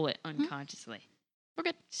stole it unconsciously. We're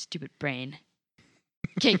good. Stupid brain.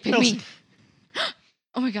 Okay, pick me.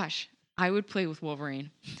 Oh my gosh. I would play with Wolverine.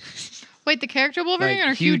 Wait, the character Wolverine Like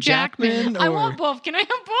or Hugh Jackman? I want both. Can I have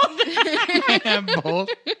both? have both.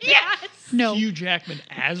 Yes. No. Hugh Jackman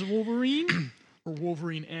as Wolverine or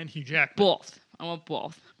Wolverine and Hugh Jackman? Both. I want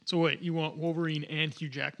both. So wait, you want Wolverine and Hugh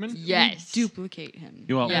Jackman? Yes. Duplicate him.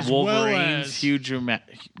 You want Yeah. Wolverine's as- Hugh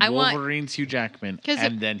Wolverine's Hugh Jackman 'Cause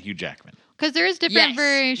and then Hugh Jackman. Because there is different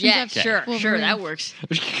variations Yeah, of sure, Wolverine. that works.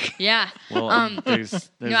 Yeah. Well, there's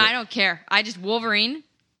No, I don't care. I just Wolverine,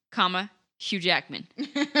 comma, Hugh Jackman.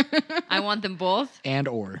 I want them both. And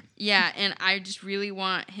or. Yeah, and I just really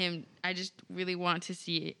want to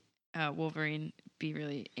see Wolverine be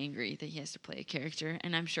really angry that he has to play a character,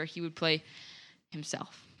 and I'm sure he would play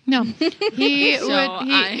himself No, he So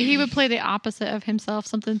he would play the opposite of himself,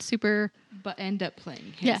 something super. But end up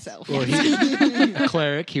playing Yes. himself. Well, a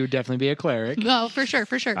cleric. He would definitely be a cleric. No, for sure. A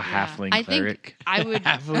halfling I cleric. think I would.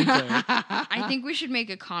 Halfling cleric. I think we should make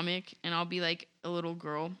a comic, and I'll be like a little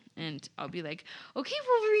girl, and I'll be like, "Okay,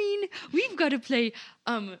 Wolverine, we've got to play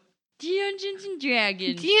Dungeons and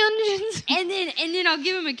Dragons." Dungeons. And then I'll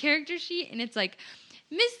give him a character sheet, and it's like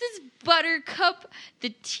Mrs. Buttercup, the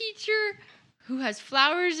teacher who has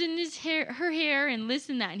flowers in her hair, and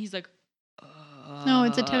listen that, and he's like, No,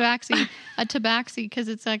 it's a tabaxi. A tabaxi because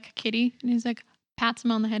it's like a kitty, and he's like pats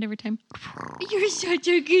him on the head every time. "You're such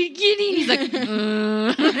a good kitty." And he's like,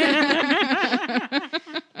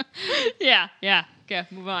 yeah. Okay,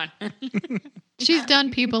 move on. She's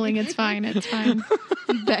done peopling. It's fine. It's fine.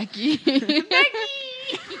 Becky.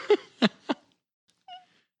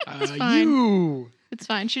 It's fine. You. It's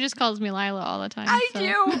fine. She just calls me Lila all the time. I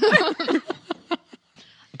do.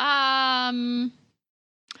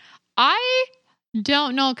 I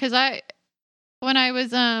don't know because when I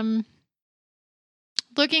was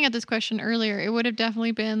looking at this question earlier, it would have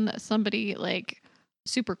definitely been somebody like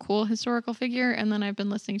super cool historical figure, and then I've been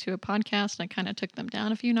listening to a podcast and I kind of took them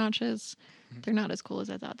down a few notches. They're not as cool as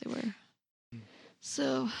I thought they were.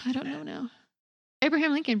 So I don't know now.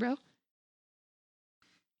 Abraham Lincoln, bro.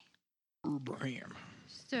 Abraham.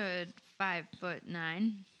 Stood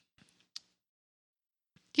 5'9".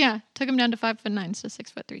 Yeah, took him down to 5'9", so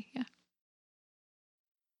 6'3". Yeah.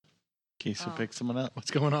 Okay, so Oh. pick someone up.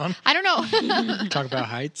 What's going on? I don't know. Talk about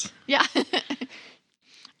heights. Yeah.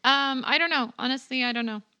 I don't know. Honestly, I don't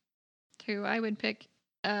know who I would pick.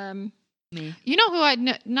 Me. You know who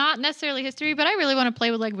not necessarily history, but I really want to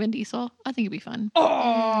play with like Vin Diesel. I think it'd be fun.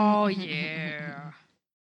 Oh yeah.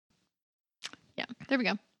 Yeah, there we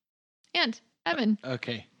go. And Evan.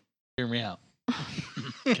 Okay, hear me out.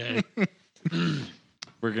 Okay.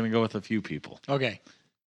 We're going to go with a few people. Okay.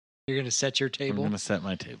 You're gonna set your I'm table. going to set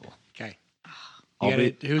my table. Okay. I'll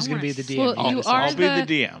Who's I gonna be wanna the see- DM? Well, gotta you decide. are I'll be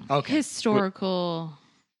the DM. Okay. Historical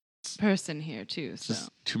person here too. So Just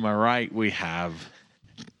to my right, we have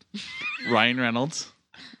Ryan Reynolds,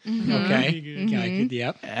 Mhm. Okay. Good. Yeah, I could,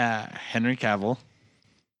 yep. Henry Cavill,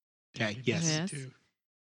 Okay. Yes. Yes. Two.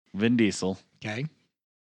 Vin Diesel. Okay.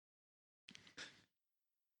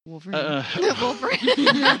 Wolverine.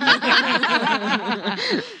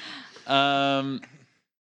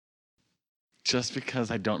 Just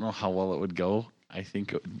because I don't know how well it would go, I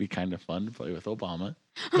think it would be kind of fun to play with Obama.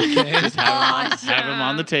 Okay. Just have him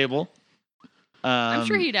on the table. I'm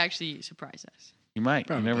sure he'd actually surprise us. He might.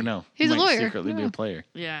 Probably. You never know. He's he a might lawyer. secretly be Yeah. a player.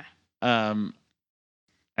 Yeah.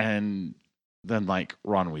 And then like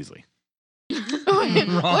Ron Weasley. Wait.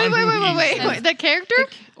 The character?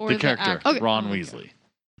 Or The character, actor. Okay. Ron Weasley.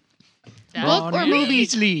 Book or movie?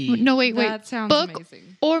 Weasley. No, wait. That sounds Book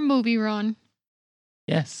amazing. or movie, Ron?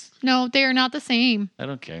 Yes. No, they are not the same. I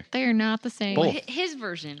don't care. They are not the same. Both. His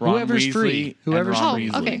version. Ron Whoever's Weasley free. and Whoever's Ron free.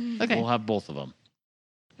 Weasley. Okay. We'll have both of them.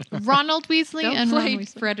 Ronald Weasley They'll and Ron play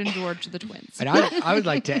Weasley. Fred and George, the twins. And I would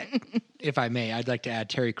like to, if I may, I'd like to add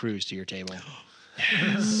Terry Crews to your table.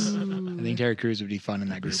 Yes. I think Terry Crews would be fun in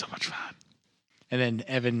that It'd be group. so much fun. And then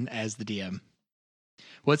Evan as the DM.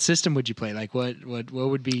 What system would you play? Like what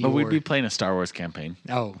would be? But your... we'd be playing a Star Wars campaign.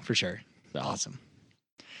 Oh, for sure. So. Awesome.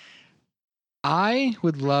 I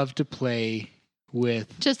would love to play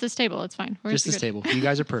with Just this table. It's fine. We're just this good. table. You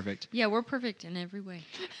guys are perfect. Yeah, we're perfect in every way.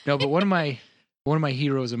 No, but one of my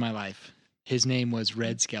heroes in my life. His name was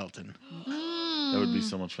Red Skelton. That would be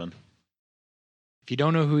so much fun. If you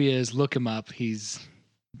don't know who he is, look him up. He's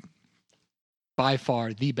by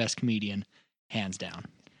far the best comedian, hands down.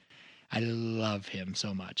 I love him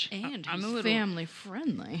so much. And I'm he's a little family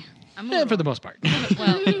friendly. I'm a Yeah, little, for the most part.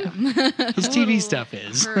 well, yeah. His a TV little stuff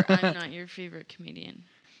is. hurt I'm not your favorite comedian.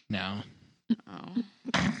 No.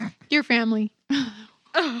 Oh. Your family.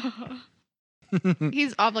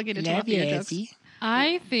 He's obligated to laugh at your jokes.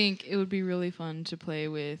 I think it would be really fun to play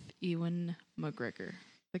with Ewan McGregor,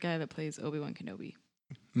 the guy that plays Obi-Wan Kenobi.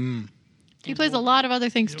 Mm. He plays a lot of other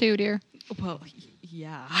things Yep. too, dear. Well,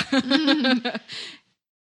 yeah.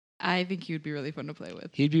 I think he would be really fun to play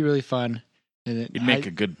with. He'd be really fun. And then You'd make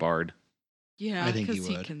a good bard. Yeah, I think he because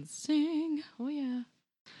he would. can sing. Oh, yeah.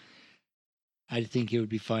 I think it would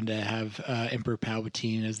be fun to have Emperor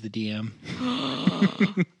Palpatine as the DM.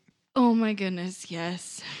 Oh, my goodness.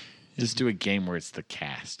 Yes. Just do a game where it's the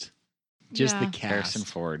cast. Just the Yeah. cast. Harrison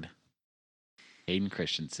Ford, Hayden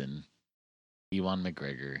Christensen, Ewan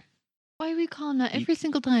McGregor. Why are we calling that every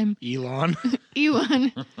single time? Elon.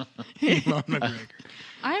 Ewan. Elon McGregor.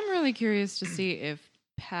 I'm really curious to see if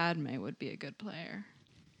Padme would be a good player.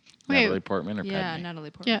 Okay. Natalie Portman or Yeah, Padme?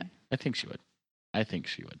 Natalie Portman. Yeah. I think she would. I think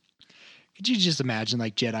she would. Could you just imagine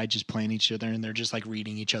like Jedi just playing each other and they're just like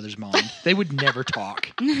reading each other's mind? They would never talk.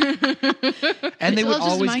 And they It's would all just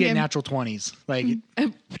a always mind get game. natural 20s. Like,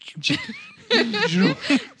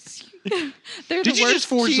 They're Did the you worst just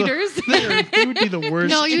force a- cheaters. they would be the worst.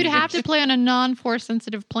 No, you'd have cheaters. to play on a non-force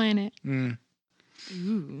sensitive planet. Mm.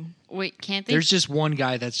 Ooh. Wait, can't they? There's just one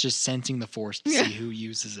guy that's just sensing the force to see who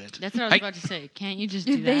uses it. That's what I was I- about to say. Can't you just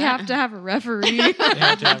do that? They have to have a referee. They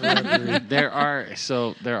have to have a referee. There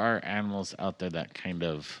are animals out there that kind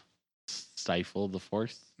of stifle the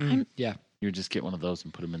force. Yeah, You would just get one of those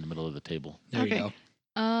and put them in the middle of the table. there Okay. you go.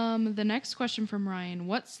 The next question from Ryan: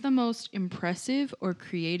 what's the most impressive or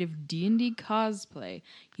creative D&D cosplay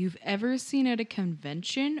you've ever seen at a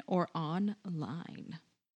convention or online?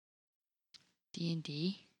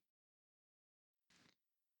 D&D?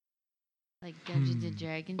 Like Dungeons and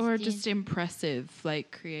Dragons? Or D&D? just impressive,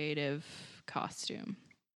 like creative costume?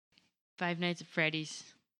 Five Nights at Freddy's.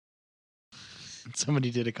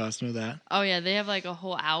 Somebody did a costume of that. Oh yeah, they have like a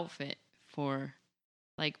whole outfit for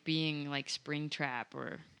like being like Springtrap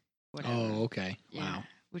or whatever. Oh, okay. Yeah, Wow.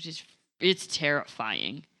 which is it's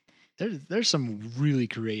terrifying. There's some really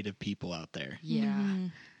creative people out there. Yeah.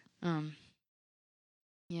 Mhm.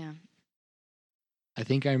 Yeah. I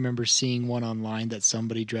think I remember seeing one online that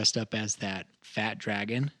somebody dressed up as that fat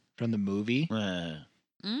dragon from the movie, Eh.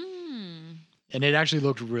 Mm. and it actually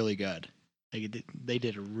looked really good. Like they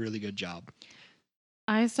did a really good job.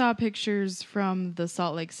 I saw pictures from the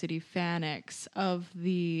Salt Lake City Fanex of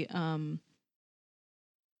the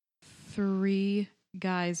 3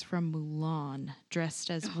 guys from Mulan dressed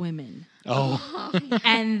as women. Oh,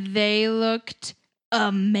 And they looked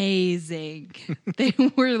amazing. They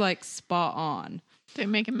were like spot on. They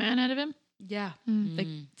make a man out of him. Yeah.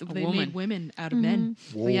 Mm. A They woman. made women out of men.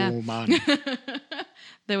 whoa, But yeah. man.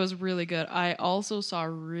 That was really good. I also saw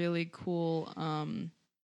really cool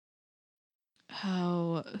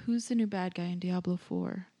who's the new bad guy in Diablo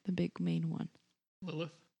 4? The big main one.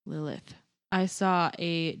 Lilith. I saw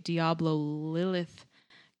a Diablo Lilith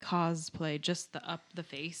cosplay, just the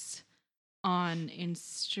face on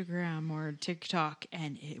Instagram or TikTok,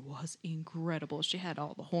 and it was incredible. She had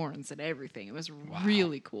all the horns and everything. It was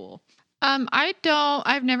really cool.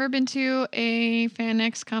 I've never been to a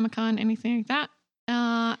FanX, Comic-Con, anything like that.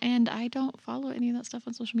 And I don't follow any of that stuff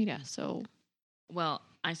on social media. So Well,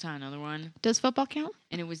 I saw another one, does football count?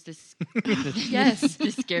 and it was this. Yes.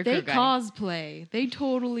 the scarecrow They guy. cosplay. They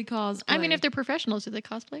totally cosplay. I mean, if they're professionals, do they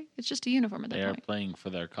cosplay? It's just a uniform at They that are point. playing for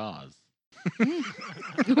their cause. Ooh.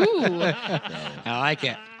 So, I like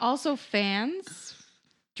it. Also, fans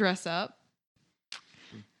dress up.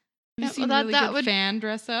 Have you Yeah, seen well, really that good would- fan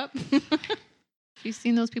dress up? Have you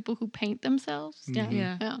seen those people who paint themselves? Mhm.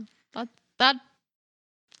 Yeah. Yeah. That's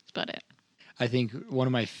about it. I think one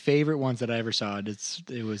of my favorite ones that I ever saw.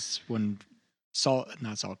 It was when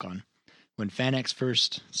not SaltCon, when FanX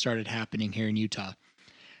first started happening here in Utah.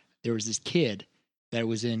 There was this kid that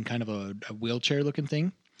was in kind of a wheelchair looking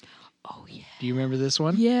thing. Oh, yeah. Do you remember this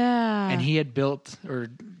one? Yeah. And he had built, or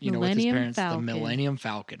with his Millennium parents, Falcon. the Millennium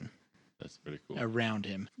Falcon that's pretty cool. around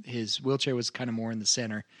him. His wheelchair was kind of more in the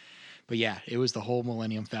center, but yeah, it was the whole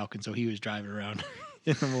Millennium Falcon. So he was driving around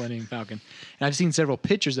in the Millennium Falcon. And I've seen several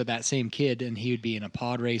pictures of that same kid, and he would be in a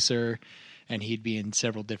pod racer, and he'd be in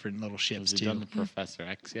several different little ships Has he too. done the Professor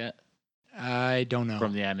X yet? I don't know.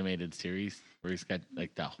 From the animated series, where he's got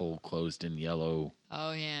like that whole closed in yellow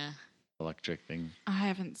Oh yeah, electric thing. I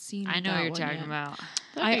haven't seen I know that what you're one talking yet. about.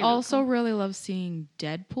 That'd I be really also cool. really love seeing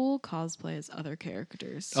Deadpool cosplay as other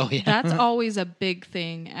characters. Oh, yeah. That's always a big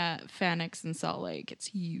thing at FanX in Salt Lake. It's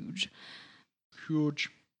huge.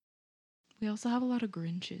 Huge. We also have a lot of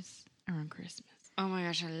Grinches around Christmas. Oh my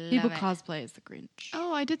gosh, I love People it. cosplay as the Grinch.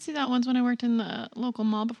 Oh, I did see that once when I worked in the local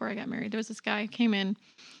mall before I got married. There was this guy who came in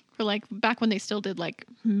for like back when they still did like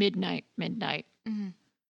midnight, Mhm.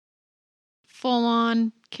 full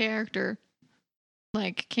on character.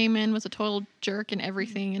 Like came in, was a total jerk and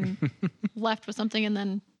everything, and left with something, and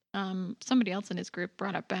then somebody else in his group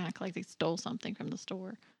brought it back. Like they stole something from the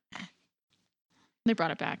store. They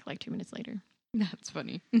brought it back like 2 minutes later. That's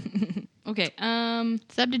funny. Okay.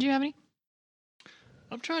 Seb, did you have any?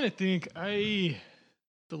 I'm trying to think. The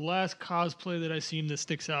last cosplay that I seen that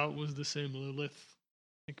sticks out was the same Lilith.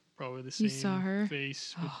 I think probably the same You saw her?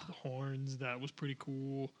 face with the horns. That was pretty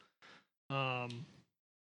cool.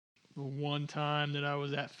 The one time that I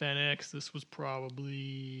was at FanX, this was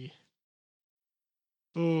probably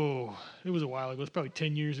it was a while ago. It was probably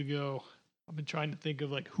 10 years ago. I've been trying to think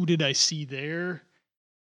of like who did I see there?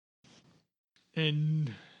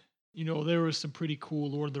 And you know, there was some pretty cool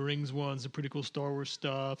Lord of the Rings ones, some pretty cool Star Wars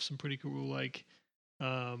stuff, some pretty cool like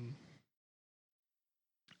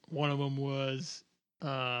One of them was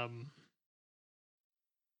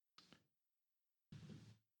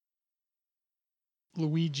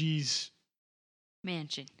Luigi's.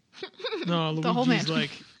 Mansion. No, The whole Luigi's mansion.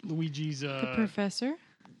 like Luigi's The professor?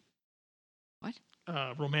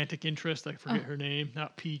 romantic interest. I forget her name.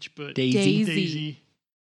 Not Peach, but Daisy. Daisy.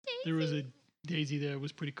 There was a Daisy that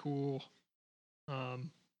was pretty cool.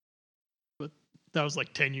 But that was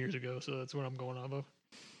like 10 years ago, so that's what I'm going off of.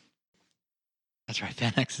 That's right.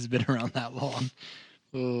 FanX has been around that long.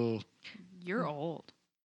 Oh, You're old.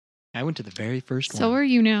 I went to the very first So one. are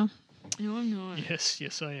you now. No, I'm not.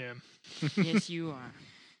 Yes, I am. Yes, you are.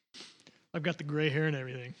 I've got the gray hair and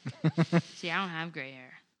everything. See, I don't have gray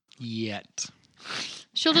hair. Yet.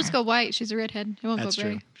 She'll just go white. She's a redhead. It won't That's go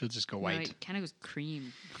gray. true. She'll just go No, white. it kind of goes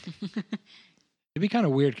cream. It'd be kind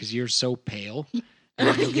of weird because you're so pale. And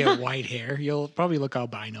then you'll get white hair. You'll probably look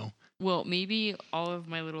albino. Well, maybe all of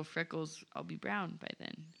my little freckles, I'll be brown by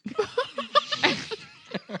then.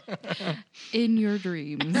 In your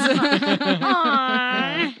dreams.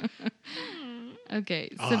 Aw. Okay.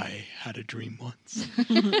 So I had a dream once.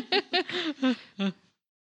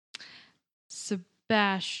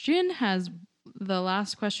 Sebastian has the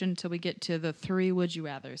last question until we get to the 3 would you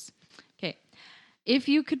rathers. Okay. If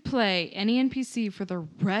you could play any NPC for the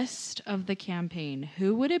rest of the campaign,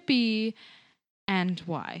 who would it be and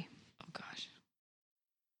why? Oh, gosh.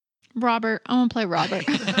 Robert. I want to play Robert.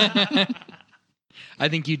 I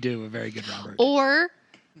think you do a very good Robert.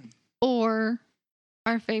 or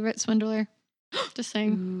our favorite swindler. Just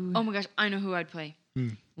saying. Ooh. Oh, my gosh. I know who I'd play. Hmm.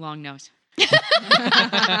 Long nose.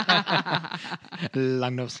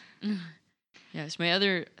 Long nose. Yes, my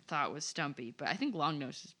other thought was Stumpy, but I think Long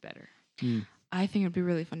Nose is better. I think it'd be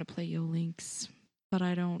really fun to play Yo Links, but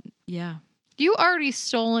I don't. Yeah. You already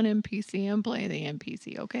stole an NPC and play the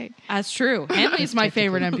NPC, okay? That's true. Henley's my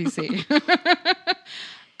favorite NPC.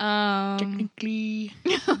 Technically.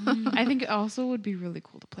 I think it also would be really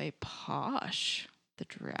cool to play Posh, the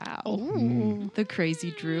drow. Ooh. The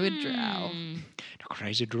crazy druid drow. The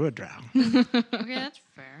crazy druid drow. Okay, that's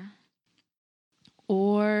fair.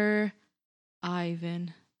 Or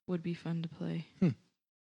Ivan would be fun to play.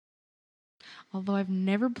 Although I've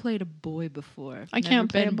never played a boy before. I can't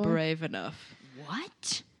play a been boy. brave enough.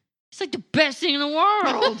 What? It's like the best thing in the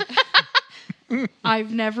world.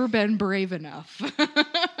 I've never been brave enough.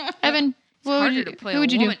 Evan, It's what would harder you, to play who a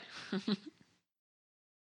would you woman.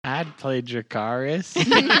 I'd play Dracarys. I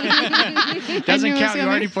Doesn't knew it was count. You gonna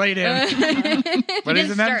already be- played him. But He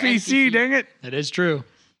he's an didn't start NPC, dang it. That is true.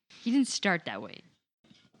 He didn't start that way.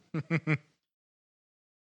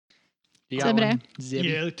 You got Zebedee. one? Zibby.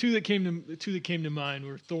 Yeah, the two that came to mind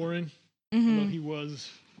were Thorin. Mhm. Although he was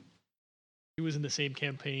in the same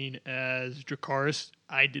campaign as Dracarys.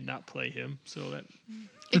 I did not play him, so that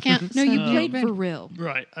It can't. No, you Um, played for real.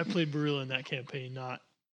 right. I played Barilla in that campaign, not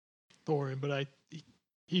Thorin, but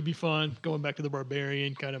he'd be fun going back to the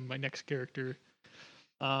barbarian, kind of my next character.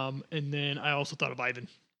 And then I also thought of Ivan.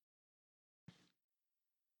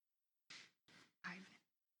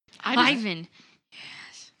 Ivan.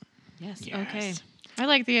 Yes. Yes. Okay. I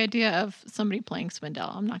like the idea of somebody playing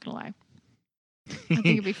Swindell. I'm not going to lie. I think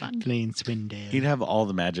it'd be fun. Playing Swindale. He'd have all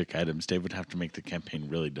the magic items. Dave would have to make the campaign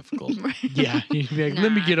really difficult. Yeah. He'd be like,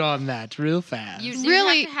 let me Nah. get on that real fast. You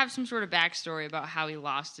Really- have to have some sort of backstory about how he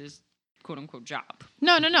lost his quote unquote job.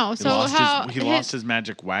 No. He So lost how he lost his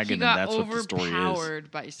magic wagon, He and got that's what the story is.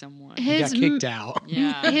 overpowered by someone. He his got kicked out.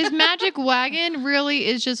 Yeah. his magic wagon really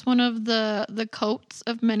is just one of the coats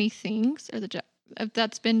of many things, or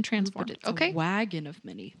that's been But transformed. it's Okay. a wagon of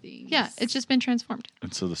many things. Yeah, it's just been transformed.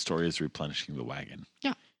 And so the story is replenishing the wagon.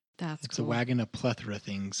 That's It's cool. a wagon of plethora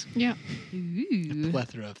things. Yeah. A Ooh.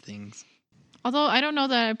 plethora of things. Although I don't know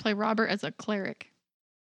that I'd play Robert as a cleric.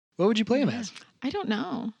 What would you play him as? I don't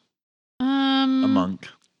know. A monk.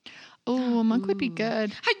 Oh, a monk would be Ooh.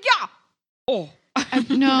 good. Hi-ya! Oh.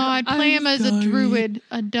 No, I'd play I'm him as a sorry. druid,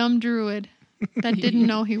 a dumb druid that didn't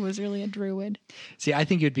know he was really a druid. See, I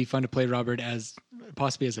think it would be fun to play Robert as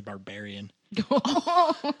possibly as a barbarian.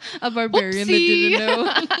 A barbarian Whoopsie. that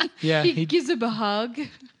didn't know. Yeah, he he'd- gives him a hug.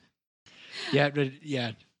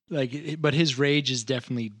 yeah, but his rage is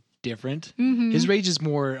definitely different. Mm-hmm. His rage is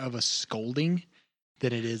more of a scolding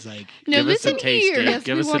than it is like, Now Give us a listen taste, here. Dave. Yes,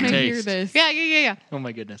 Give we us a want to hear taste. this. Yeah. oh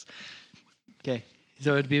my goodness. Okay,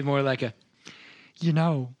 so it'd be more like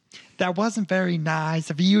that wasn't very nice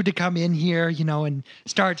of you to come in here, and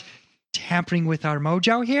start tampering with our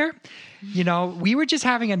mojo here. We were just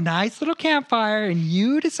having a nice little campfire and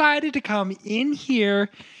you decided to come in here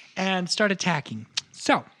and start attacking.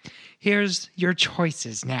 So here's your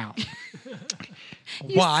choices now.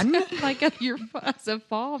 One? Like your as a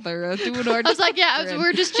father doing our I was like, yeah,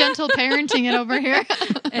 we're just gentle parenting it over here.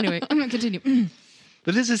 Anyway, I'm gonna continue.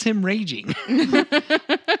 But this is him raging.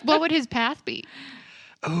 What would his path be?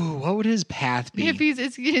 Oh, what would his path be? If he's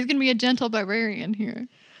going to be a gentle barbarian here.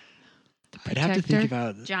 I'd have to think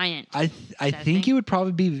about. Giant. I That think thing? it would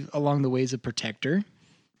probably be along the ways of protector.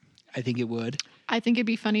 I think it would. I think it'd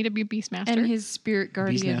be funny to be Beastmaster. And his spirit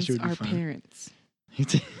guardians would be are fun. parents.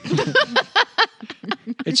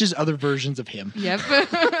 It's just other versions of him. Yep.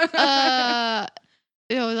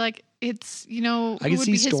 Like it's who I could would see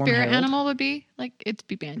be his Storm spirit Herald. animal would be like it'd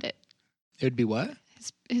be Bandit. It would be what?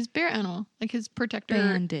 His spirit animal, like his protector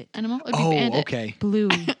Bandit. animal. It'd be Oh, Bandit. okay.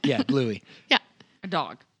 Bluey. Yeah, Bluey. A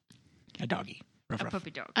dog. A doggy. Ruff, A ruff.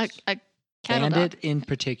 puppy dog. A cattle Bandit dog. in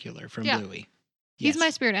particular from Yeah. Bluey. He's Yes. my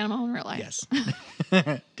spirit animal in real life.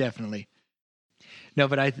 Yes. Definitely. No,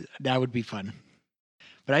 but that would be fun.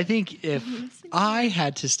 But I think if I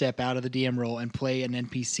had to step out of the DM role and play an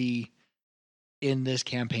NPC in this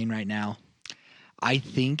campaign right now, I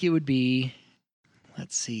think it would be,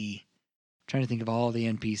 let's see, I'm trying to think of all the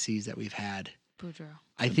NPCs that we've had. Boudreaux.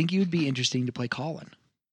 I think it would be interesting to play Colin.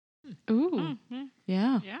 Ooh. Mm-hmm.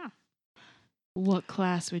 Yeah. Yeah. What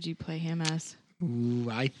class would you play him as? Ooh,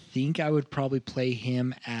 I think I would probably play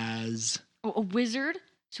him as Oh, a wizard,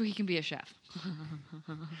 so he can be a chef.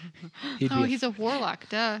 he'd Oh, be he's a warlock.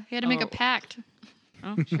 Duh. He had to make a Oh. pact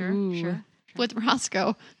Oh, sure, Ooh. sure. with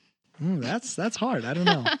Roscoe. that's hard. I don't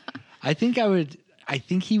know. I think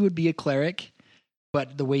he would be a cleric,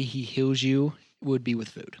 but the way he heals you would be with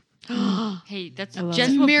food. Hey, that's I love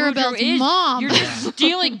just it. what Mirabelle's Boudreaux is. mom. You're just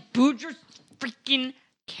stealing Boudreaux's freaking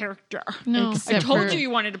character. No. I Except told for- you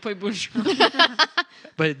wanted to play Boudreaux.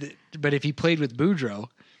 But if he played with Boudreaux,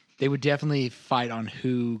 they would definitely fight on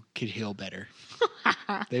who could heal better.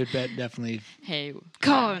 They would definitely. Hey,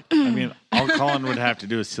 Colin. I mean, all Colin would have to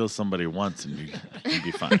do is steal somebody once and he'd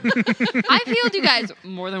be fine. I've healed you guys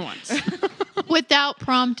more than once. Without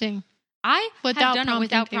prompting. I Without have done it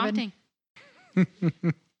without prompting,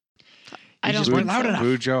 prompting. I don't just weren't think loud so. enough.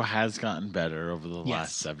 Boudreaux has gotten better over the Yes.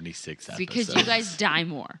 last 76 episodes. Because you guys die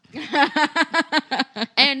more.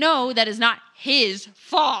 And no, that is not his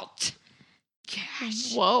fault.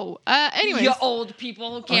 Gosh. Whoa. Anyways. You old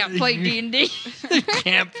people who can't play D&D.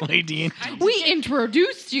 Can't play D&D. We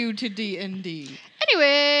introduced you to D&D.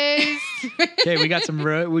 Anyways. Okay, we got some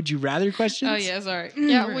would you rather questions? Oh, yeah, sorry.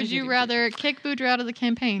 Yeah, would you rather kick Boudreaux out of the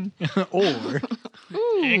campaign? Or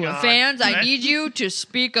Hang on. Fans, I need you to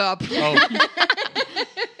speak up. Hang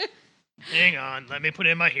on. Let me put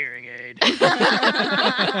in my hearing aid.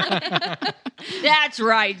 That's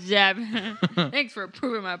right, Zeb. Thanks for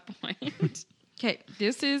proving my point. Okay,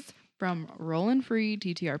 this is from Rollin' Free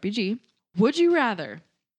TTRPG. Would you rather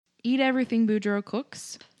eat everything Boudreaux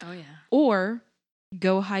cooks Oh, yeah. or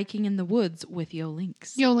go hiking in the woods with Yo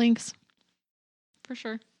Lynx? Yo Lynx. For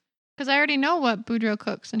sure. Because I already know what Boudreaux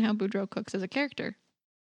cooks and how Boudreaux cooks as a character.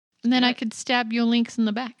 And then I could stab Yo Lynx in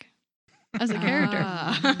the back as a character.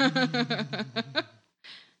 Ah.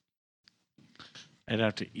 I'd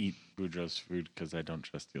have to eat Boudreaux's food because I don't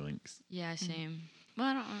trust the links. Yeah, same. Well,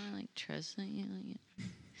 I don't really trust you.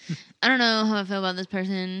 I don't know how I feel about this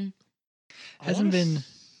person. hasn't been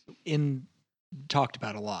talked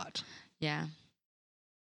about a lot. Yeah.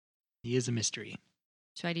 He is a mystery.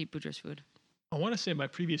 So I'd eat Boudreaux's food. I want to say my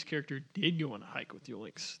previous character did go on a hike with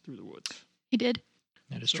Yolix through the woods. He did.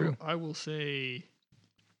 That is So true. I will say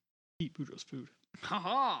eat Boudreaux's food.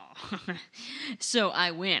 Oh. So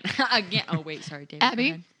I win. Again. Oh, wait. Sorry, David. Abby?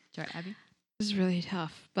 Go ahead. Sorry, Abby. This is really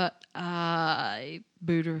tough, but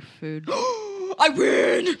Boudreaux food. I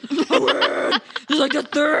win! I win! This is like the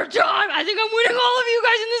third time. I think I'm winning all of you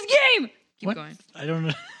guys in this game. Keep What? going. I don't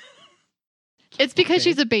know. It's because Okay.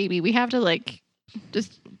 she's a baby. We have to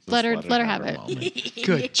just let her have it. moment.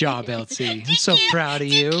 Good job, LC. I'm so proud of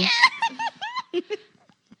you.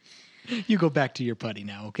 You go back to your putty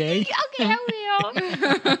now, okay? Okay, I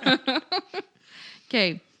will.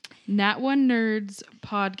 Okay. Nat One Nerds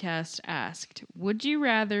podcast asked, would you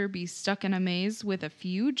rather be stuck in a maze with a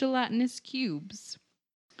few gelatinous cubes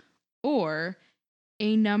or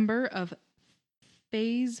a number of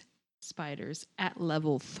phase spiders at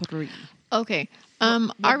level 3? Okay.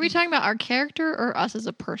 Are we talking about our character or us as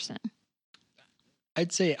a person?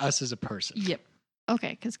 I'd say us as a person. Yep.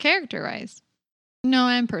 Okay, because character-wise. No,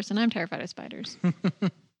 I'm person. I'm terrified of spiders.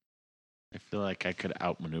 I feel like I could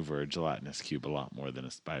outmaneuver a gelatinous cube a lot more than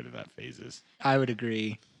a spider that phases. I would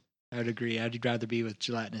agree. I'd rather be with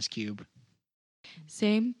gelatinous cube.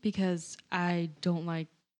 Same, because I don't like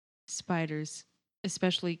spiders,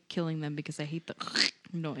 especially killing them because I hate the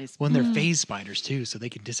noise. When they're phase spiders too, so they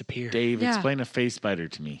can disappear. Dave, Yeah. explain a phase spider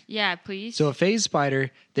to me. Yeah, please. So a phase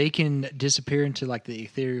spider, they can disappear into like the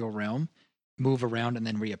ethereal realm, move around, and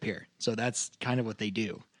then reappear. So that's kind of what they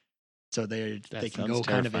do. So they can sounds go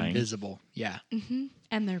kind of terrifying. invisible. Yeah. Mm-hmm.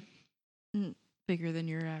 And they're bigger than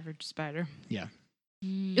your average spider. Yeah.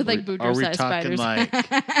 You're like Are we Boudreaux-sized talking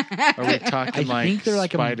spiders. Are we talking I like think they're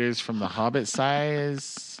like spiders from the Hobbit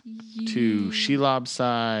size to Shelob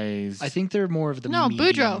size? I think they're more of the No, medium.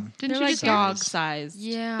 Boudreaux. Didn't They're you like just dog sized.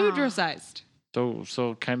 Yeah. Boudreaux sized.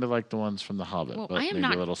 so. Kind of like the ones from the Hobbit, Well, but I am maybe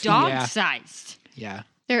not a little dog Yeah. sized. Yeah.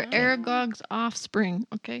 They're Aragog's offspring.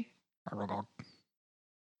 Okay.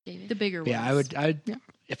 David. The bigger Yeah, ones. Yeah.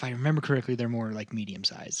 if I remember correctly, they're more like medium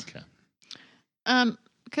size. Okay.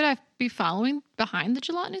 Could I be following behind the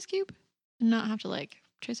gelatinous cube and not have to like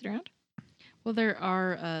chase it around? Well, there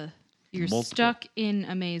are. You're Multiple. stuck in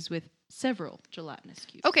a maze with several gelatinous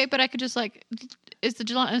cubes. Okay, but I could just like, is the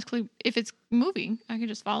gelatinous cube, if it's moving, I could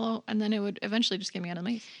just follow and then it would eventually just get me out of the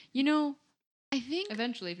maze. You know, I think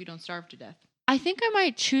Eventually, if you don't starve to death. I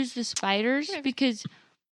might choose the spiders because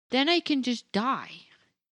then I can just die.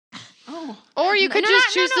 Oh. Or you could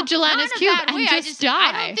just choose the gelatinous not in a cube bad and way. just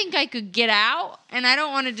die. I don't think I could get out, and I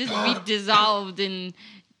don't want to just be dissolved and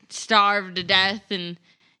starve to death. And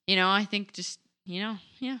I think just yeah.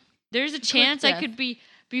 There's a chance I death. could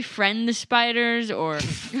befriend the spiders or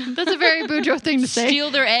That's a very Boudreaux thing to say.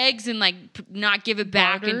 steal their eggs and like not give it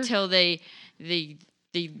back Barter? until they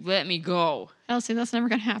let me go. Elsie, that's never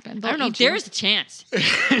gonna happen. I don't know. They'll eat you. There's a chance.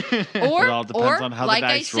 It Or all depends on how like the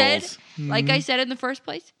dice I said, rolls. like I said in the first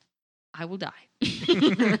place, I will die.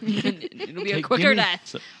 It'll be a quicker death.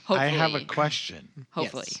 So Hopefully. I have a question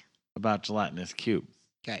Hopefully. Yes. about gelatinous cubes.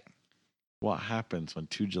 Okay. What happens when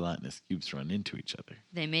two gelatinous cubes run into each other?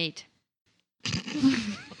 They mate.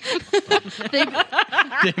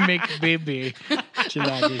 They make baby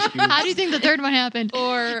gelatinous cubes. How do you think the third one happened?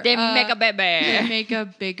 Or They make a they baby. make a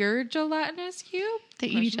bigger gelatinous cube. They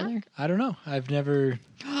eat each other. I don't know. I've never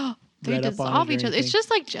They read up on dissolve it or each other. It's anything. just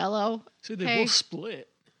like Jello. So they Hey. both split.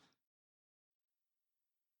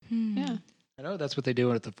 Yeah. I know that's what they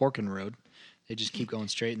do at the fork in the road. They just keep going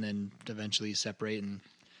straight and then eventually separate, and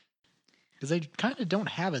because they kind of don't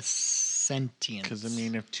have a sentience. Because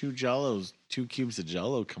if two cubes of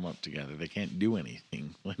Jello come up together, they can't do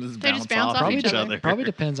anything. They just They bounce just bounce off off each each other. other. Probably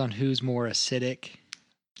depends on who's more acidic.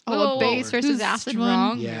 Oh, a base versus Who's acid strong?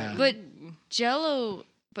 one. Yeah. But Jello,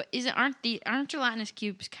 aren't gelatinous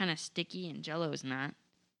cubes kind of sticky and Jello is not?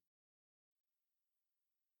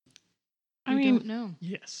 I We mean, don't know.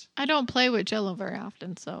 Yes. I don't play with Jello very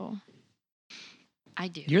often, so I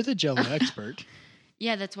do. You're the Jello expert.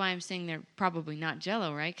 Yeah, that's why I'm saying they're probably not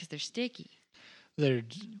Jello, right? Because they're sticky. They're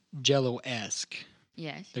Jello-esque.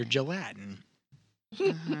 Yes. They're gelatin.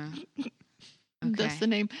 Uh-huh. that's Okay. the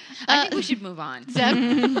name. I think we should move on.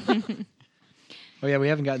 Zeb, Oh yeah, we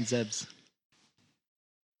haven't gotten Zeb's.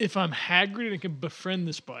 If I'm Hagrid and I can befriend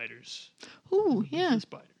the spiders. ooh, yeah. The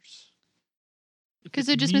spiders. If 'Cause it's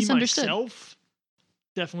they're just me, misunderstood. Myself,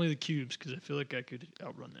 definitely the cubes because I feel like I could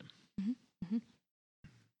outrun them.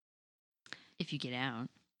 If you get out.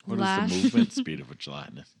 What is Last- the movement speed of a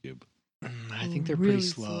gelatinous cube? I think they're Really pretty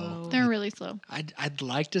slow. They're really slow. I'd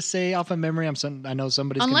like to say off of memory. I know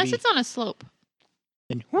somebody's Unless gonna it's on a slope.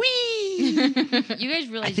 and whee. You guys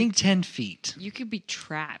realize I think 10 feet. you could be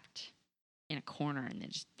trapped in a corner and they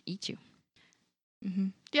just eat you. Mm-hmm.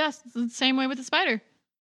 Yes, it's the same way with the spider.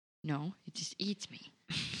 No, it just eats me.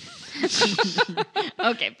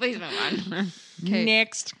 Okay, please move on. Okay.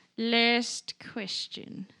 Next. Last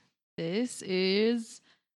question. This is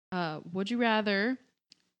would you rather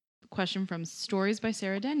question from Stories by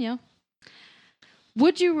Sarah Danielle.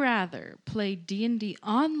 Would you rather play D&D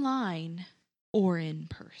online or in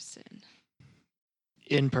person?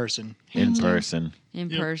 In person. In Mhm. person. In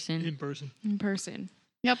Yep, person. In person. In person.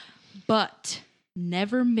 Yep. But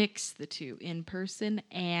never mix the two, in person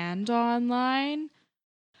and online.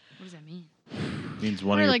 What does that mean? Means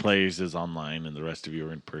one Or of your like- players is online and the rest of you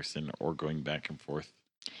are in person or going back and forth.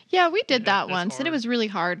 Yeah, we did Yeah, that that's once, and it hard. was really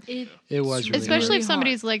hard. It was really Especially hard. if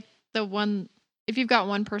somebody's like the one, if you've got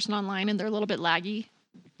one person online and they're a little bit laggy.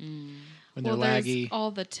 when they're there's laggy.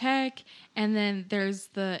 all the tech, and then there's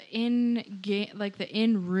the in-game, like the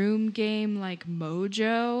in-room game, like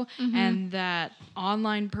Mojo, Mhm. and that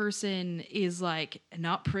online person is like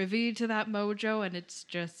not privy to that Mojo, and it's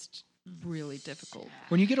just really difficult.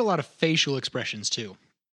 When you get a lot of facial expressions too.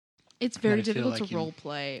 It's very Gotta feel difficult like to you- role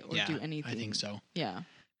play or Yeah, do anything. I think so. Yeah.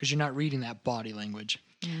 Because you're not reading that body language.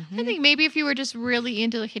 I think maybe if you were just really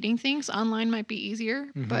into hitting things, online might be easier.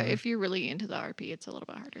 But if you're really into the RP, it's a little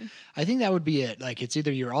bit harder. I think that would be it. Like, it's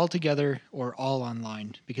either you're all together or all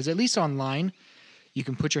online, because at least online, you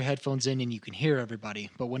can put your headphones in and you can hear everybody.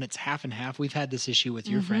 But when it's half and half, we've had this issue with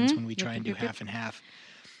your friends when we try and do half and half,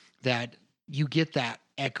 that you get that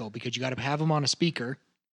echo because you got to have them on a speaker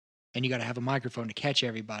and you got to have a microphone to catch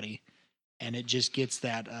everybody. And it just gets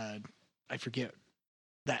that, I forget,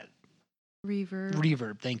 that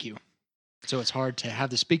reverb. Thank you. So it's hard to have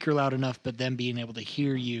the speaker loud enough, but then being able to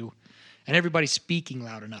hear you and everybody speaking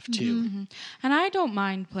loud enough too. And I don't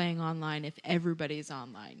mind playing online if everybody's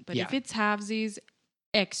online, but if it's halvesies,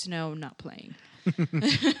 no, not playing.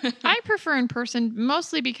 I prefer in person,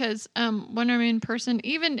 mostly because when I'm in person,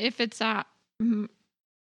 even if it's at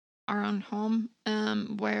our own home,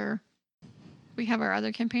 where we have our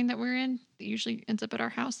other campaign that we're in, it usually ends up at our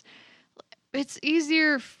house. It's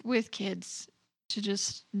easier with kids to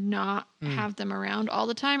just not have them around all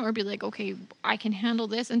the time, or be like, okay, I can handle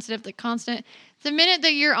this, instead of the constant. The minute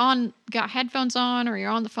that you're got headphones on, or you're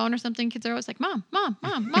on the phone or something, kids are always like, mom, mom,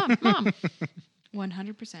 mom, mom, mom.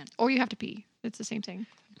 100%. Or you have to pee. It's the same thing.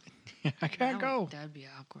 I can't go. That'd be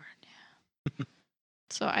awkward.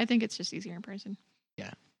 So I think it's just easier in person.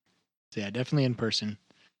 Yeah. So yeah, definitely in person.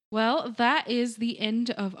 Well, that is the end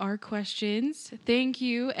of our questions. Thank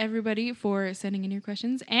you, everybody, for sending in your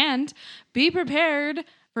questions. And be prepared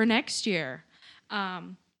for next year.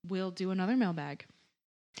 We'll do another mailbag.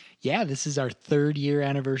 Yeah, this is our 3rd year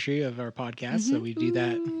anniversary of our podcast. So we do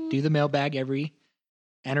the mailbag every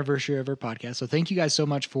anniversary of our podcast. So thank you guys so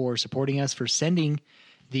much for supporting us, for sending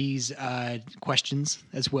these questions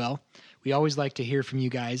as well. We always like to hear from you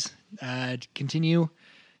guys. Continue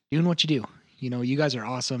doing what you do. You know, you guys are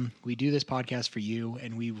awesome. We do this podcast for you,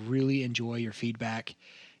 and we really enjoy your feedback.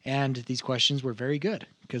 And these questions were very good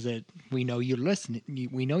because we know you're listening.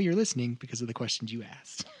 We know you're listening because of the questions you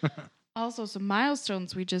asked. Also, some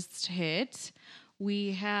milestones we just hit.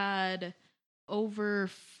 We had over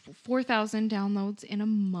 4,000 downloads in a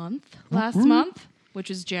month last month,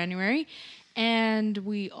 which is January. And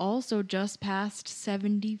we also just passed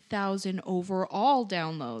 70,000 overall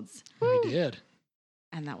downloads. We did.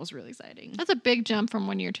 And that was really exciting. That's a big jump from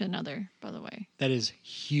one year to another, by the way. That is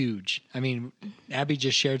huge. I mean, Abby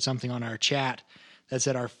just shared something on our chat that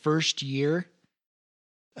said our first year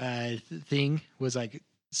thing was like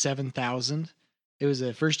 7,000. It was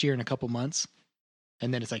the first year in a couple months.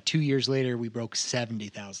 And then it's like 2 years later, we broke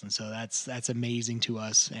 70,000. So that's amazing to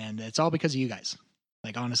us. And it's all because of you guys.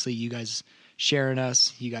 Like, honestly, you guys sharing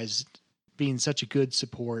us, you guys being such a good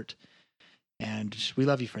support. And we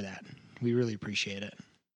love you for that. We really appreciate it.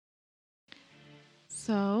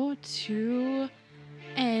 So, to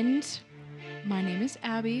end, my name is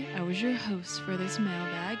Abby. I was your host for this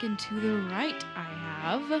mailbag. And to the right, I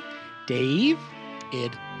have Dave,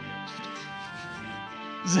 Id,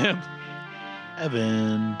 Zeb,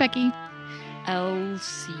 Evan, Becky.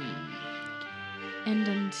 LC. And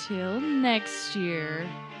until next year,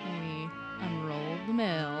 we unroll the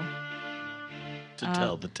mail. to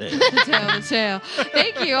tell the tale. To tell the tale.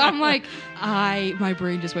 Thank you. I'm like, my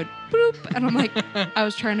brain just went boop. And I'm like, I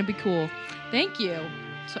was trying to be cool. Thank you.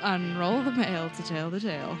 To unroll the mail to tell the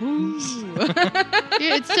tale.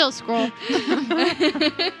 Yeah, it's still scroll.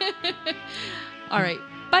 All right.